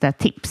främsta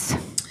tips?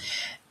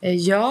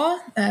 Ja,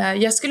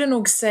 jag skulle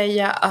nog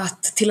säga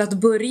att till att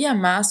börja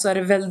med så är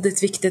det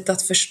väldigt viktigt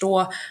att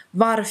förstå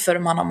varför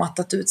man har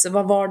mattat ut sig.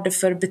 Vad var det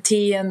för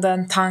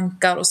beteenden,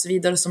 tankar och så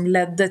vidare som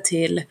ledde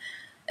till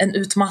en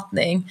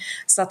utmattning,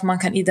 så att man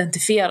kan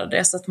identifiera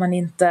det, så att man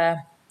inte,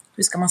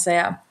 hur ska man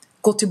säga,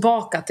 gå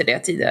tillbaka till det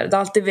tidigare. Det är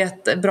alltid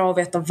bra att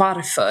veta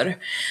varför.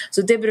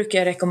 Så det brukar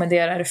jag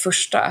rekommendera det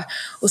första.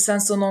 Och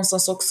sen så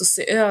någonstans också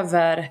se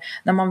över,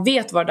 när man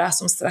vet vad det är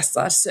som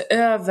stressar, se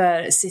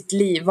över sitt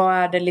liv. Vad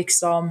är det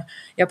liksom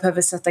jag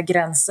behöver sätta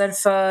gränser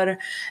för?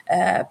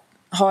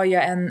 Har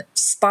jag en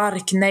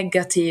stark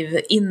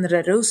negativ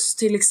inre röst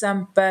till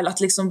exempel? Att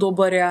liksom då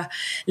börja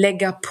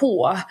lägga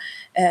på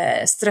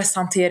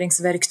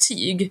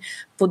stresshanteringsverktyg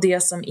på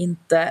det som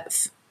inte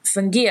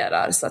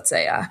fungerar, så att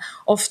säga.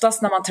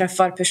 Oftast när man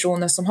träffar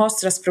personer som har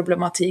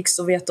stressproblematik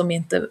så vet de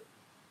inte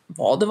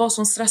vad det var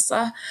som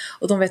stressar,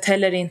 och de vet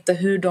heller inte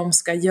hur de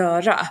ska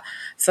göra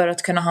för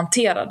att kunna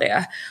hantera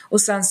det.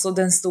 Och sen så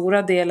den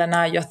stora delen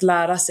är ju att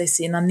lära sig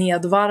sina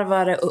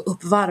nedvarvare och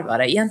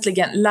uppvarvare.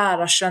 Egentligen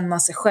lära känna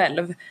sig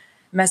själv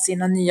med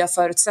sina nya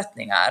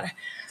förutsättningar.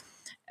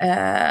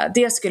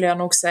 Det skulle jag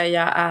nog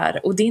säga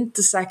är, och det är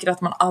inte säkert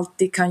att man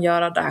alltid kan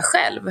göra det här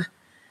själv.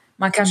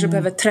 Man kanske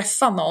behöver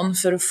träffa någon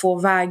för att få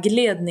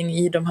vägledning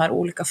i de här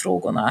olika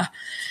frågorna.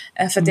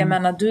 För att jag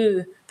menar,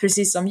 du,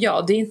 precis som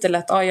jag, det är inte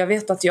lätt. Jag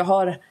vet att jag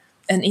har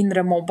en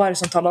inre mobbare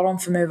som talar om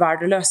för mig hur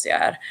värdelös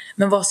jag är.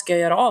 Men vad ska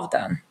jag göra av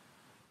den?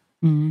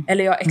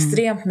 Eller jag har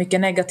extremt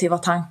mycket negativa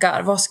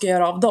tankar. Vad ska jag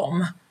göra av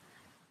dem?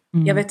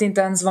 Jag vet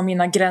inte ens vad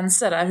mina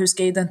gränser är. Hur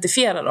ska jag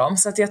identifiera dem?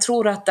 Så att jag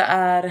tror att det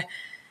är,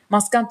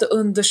 man ska inte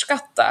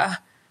underskatta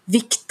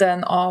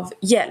vikten av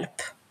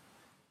hjälp.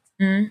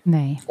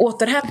 Nej.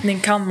 Återhämtning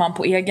kan man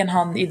på egen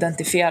hand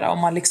identifiera om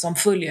man liksom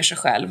följer sig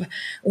själv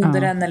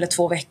under 1 eller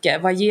 2 veckor.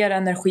 Vad ger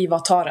energi,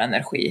 vad tar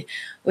energi?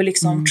 Och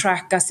liksom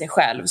tracka sig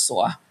själv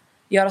så.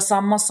 göra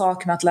samma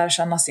sak med att lära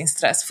känna sin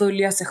stress,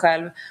 följa sig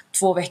själv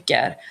 2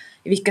 veckor.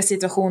 I vilka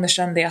situationer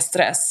kände jag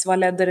stress? Vad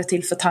ledde det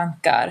till för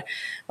tankar?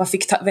 Vad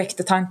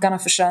väckte tankarna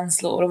för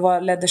känslor? Och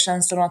vad ledde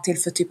känslorna till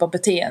för typ av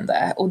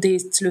beteende? Och det i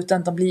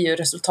slutändan blir ju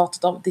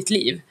resultatet av ditt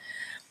liv.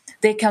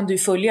 Det kan du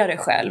följa dig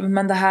själv.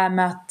 Men det här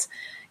med att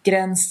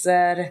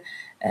gränser,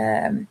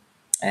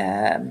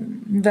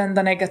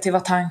 vända negativa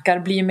tankar,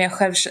 bli mer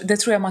själv, det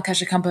tror jag man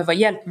kanske kan behöva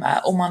hjälp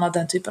med om man har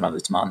den typen av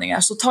utmaningar.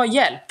 Så ta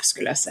hjälp,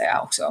 skulle jag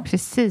säga också.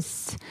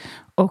 Precis.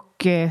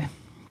 Och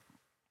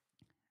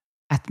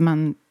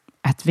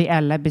att vi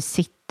alla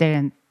besitter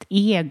ett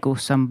ego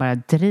som bara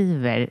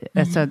driver.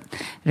 Alltså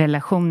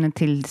relationen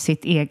till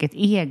sitt eget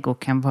ego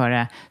kan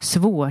vara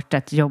svårt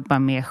att jobba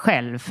med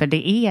själv. För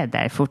det är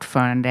där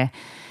fortfarande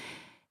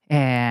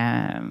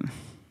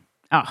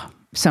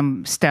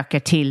som stökar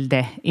till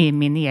det i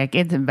min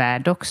egen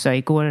värld också.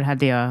 Igår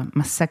hade jag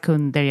massa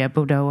kunder. Jag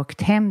borde ha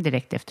åkt hem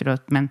direkt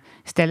efteråt. Men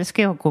istället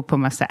ska jag gå på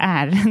massa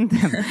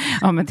ärenden.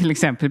 Ja, men till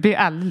exempel, det blir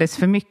alldeles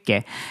för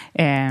mycket.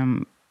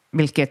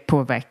 Vilket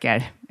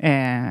påverkar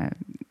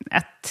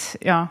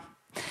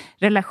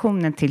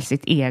relationen till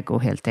sitt ego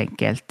helt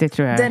enkelt. Det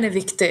tror jag. Den är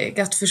viktig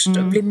att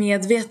bli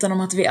medveten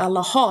om att vi alla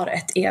har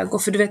ett ego.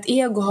 För du vet,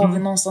 ego har vi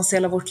någonstans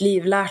hela vårt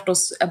liv lärt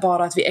oss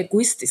bara att vi är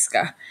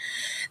egoistiska.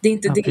 Det är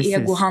inte det precis.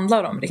 Ego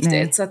handlar om riktigt.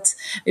 Nej. Så att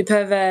vi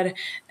behöver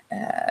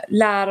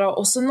lära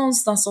oss och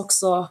någonstans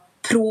också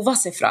prova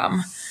sig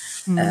fram.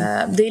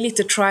 Det är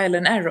lite trial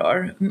and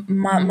error.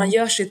 Man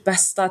gör sitt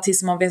bästa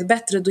tills man vet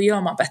bättre, då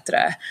gör man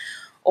bättre.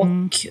 Och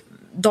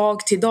dag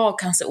till dag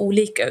kan se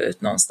olika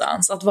ut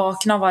någonstans. Att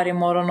vakna varje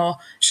morgon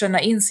och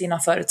känna in sina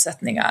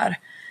förutsättningar.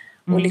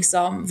 Och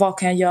liksom, vad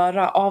kan jag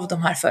göra av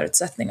de här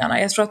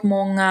förutsättningarna? Jag tror att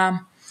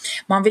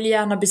man vill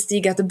gärna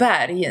bestiga ett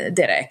berg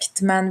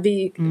direkt. Men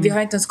vi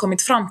har inte ens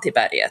kommit fram till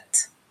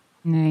berget.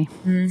 Nej.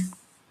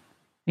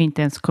 Vi har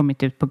inte ens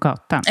kommit ut på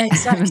gatan.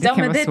 Exakt, ja,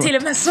 men det är till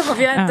och med så.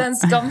 Vi har inte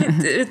ens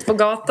kommit ut på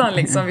gatan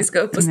liksom. Vi ska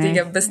upp och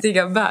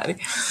bestiga berg.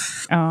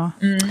 Ja.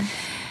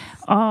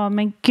 Ja,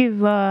 men gud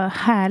vad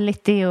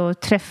härligt det är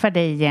att träffa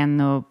dig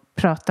igen och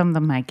prata om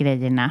de här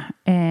grejerna.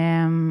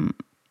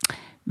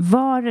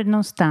 Var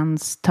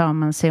någonstans tar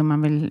man sig om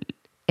man vill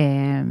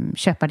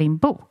köpa din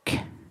bok?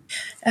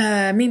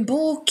 Min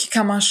bok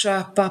kan man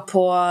köpa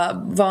på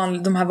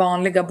de här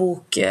vanliga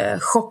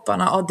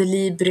bokshopparna,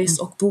 Adlibris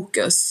och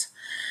Bokus.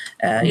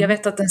 Jag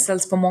vet att den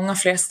säljs på många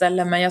fler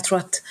ställen, men jag tror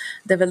att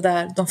det är väl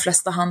där de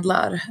flesta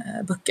handlar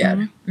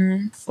böcker.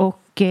 Och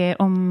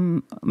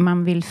om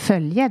man vill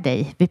följa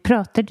dig, vi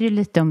pratade ju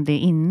lite om det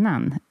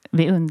innan.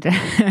 Vi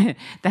undrar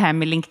det här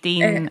med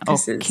LinkedIn och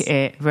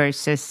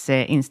versus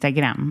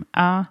Instagram.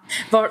 Ja.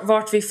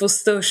 Vart vi får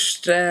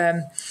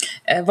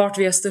vart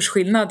vi har störst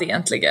skillnad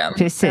egentligen.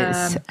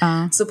 Precis.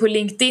 Så på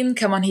LinkedIn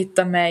kan man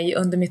hitta mig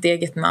under mitt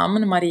eget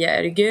namn, Maria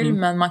Ergül,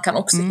 men man kan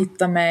också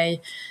hitta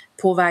mig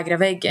på Vägra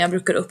väggen. Jag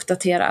brukar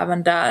uppdatera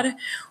även där.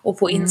 Och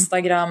på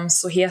Instagram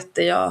så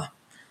heter jag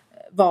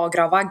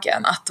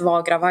Vagravaggen, att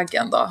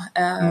Vagravaggen då.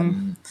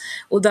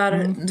 Och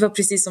där, det var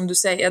precis som du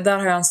säger, där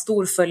har jag en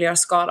stor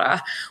följarskara.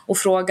 Och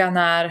frågan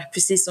är,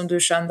 precis som du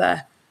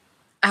kände,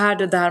 är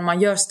det där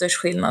man gör störst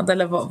skillnad?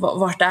 Eller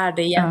vart är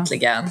det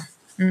egentligen?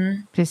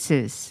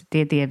 Precis, det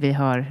är det vi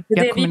har. Det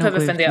är det vi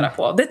behöver fundera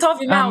på. Det tar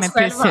vi med oss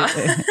själva.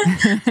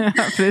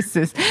 Ja,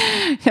 precis.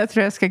 Jag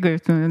tror jag ska gå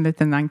ut med en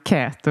liten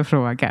enkät och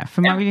fråga.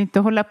 För man vill inte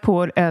hålla på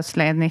och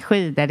ösla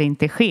energi där det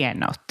inte sker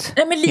något.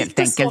 Nej, men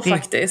lite så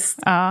faktiskt.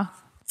 Ja.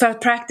 För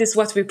att practice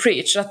what we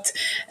preach. Att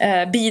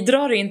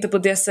bidrar inte på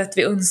det sätt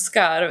vi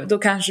önskar, då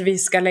kanske vi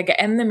ska lägga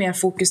ännu mer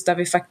fokus där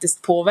vi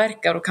faktiskt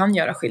påverkar och kan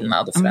göra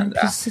skillnad och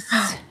förändra.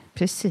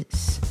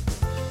 Precis.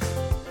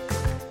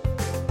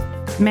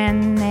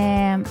 Men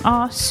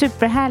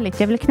superhärligt.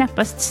 Jag vill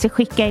knappast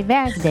skicka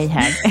iväg dig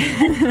här.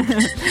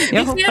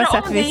 Jag hoppas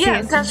att vi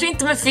ses. Kanske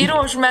inte med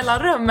 4 års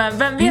mellanrum, men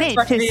vem vet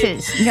vart vi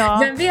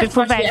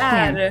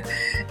är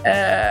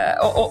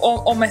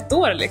om ett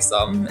år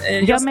liksom.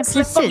 Jag ska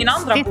släppa min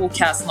andra bok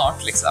här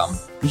snart liksom.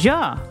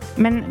 Ja,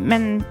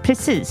 men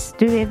precis.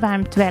 Du är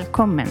varmt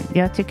välkommen.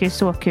 Jag tycker det är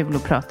så kul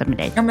att prata med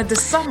dig. Ja, men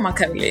detsamma,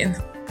 Caroline.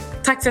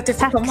 Tack för att jag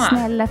fick komma. Tack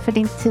snälla för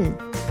din tid.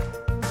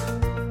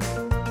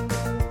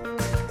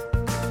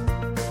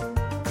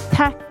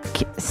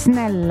 Tack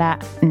snälla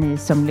ni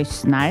som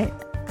lyssnar.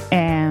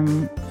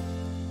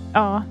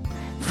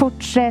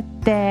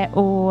 Fortsätt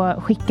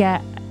att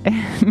skicka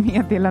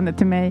meddelande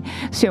till mig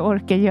så jag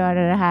orkar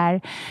göra det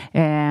här.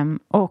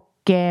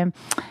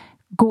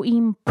 Gå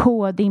in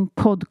på din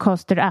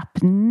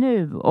podcaster-app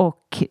nu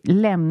och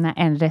lämna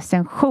en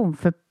recension.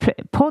 För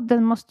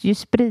podden måste ju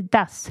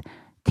spridas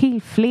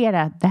till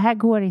flera. Det här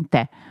går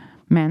inte.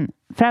 Men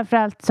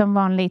framförallt som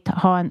vanligt,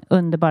 ha en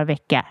underbar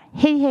vecka.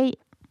 Hej hej!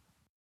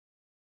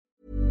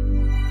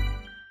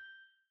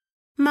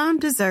 Mom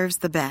deserves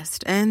the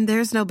best, and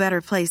there's no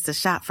better place to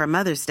shop for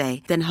Mother's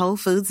Day than Whole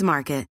Foods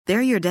Market.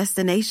 They're your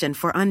destination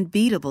for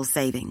unbeatable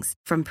savings,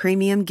 from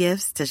premium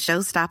gifts to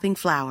show-stopping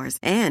flowers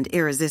and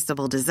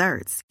irresistible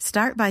desserts.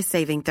 Start by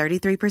saving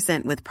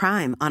 33% with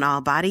Prime on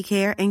all body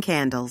care and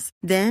candles.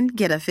 Then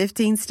get a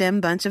 15-stem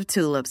bunch of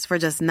tulips for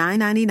just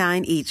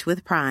 $9.99 each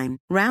with Prime.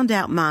 Round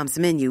out Mom's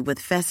menu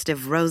with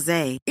festive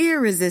rosé,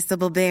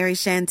 irresistible berry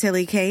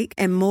chantilly cake,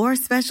 and more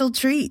special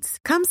treats.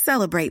 Come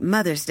celebrate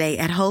Mother's Day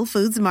at Whole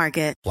Foods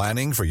Market.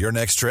 Planning for your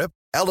next trip?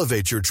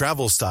 Elevate your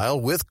travel style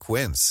with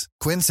Quince.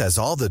 Quince has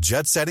all the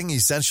jet-setting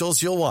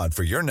essentials you'll want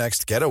for your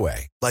next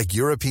getaway, like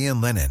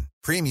European linen,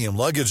 premium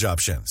luggage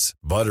options,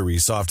 buttery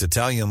soft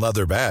Italian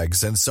leather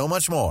bags, and so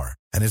much more.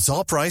 And it's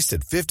all priced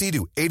at 50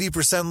 to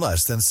 80%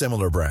 less than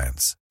similar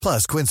brands.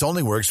 Plus, Quince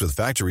only works with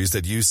factories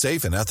that use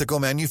safe and ethical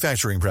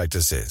manufacturing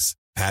practices.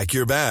 Pack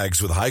your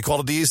bags with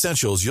high-quality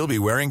essentials you'll be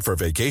wearing for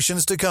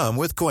vacations to come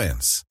with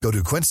Quince. Go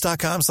to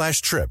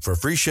quince.com/trip for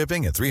free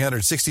shipping and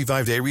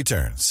 365-day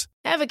returns.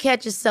 Ever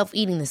catch yourself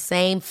eating the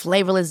same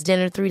flavorless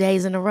dinner 3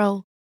 days in a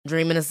row?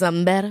 Dreaming of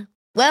something better?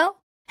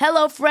 Well,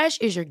 HelloFresh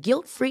is your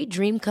guilt-free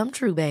dream come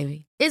true,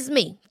 baby. It's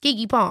me,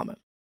 Keke Palmer.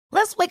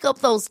 Let's wake up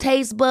those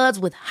taste buds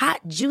with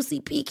hot,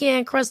 juicy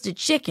pecan-crusted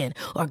chicken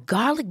or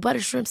garlic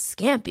butter shrimp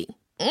scampi.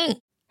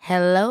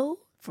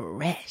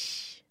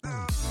 HelloFresh.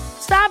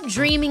 Stop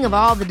dreaming of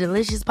all the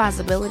delicious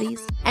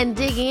possibilities and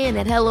dig in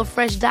at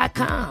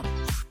HelloFresh.com.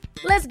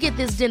 Let's get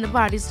this dinner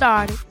party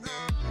started.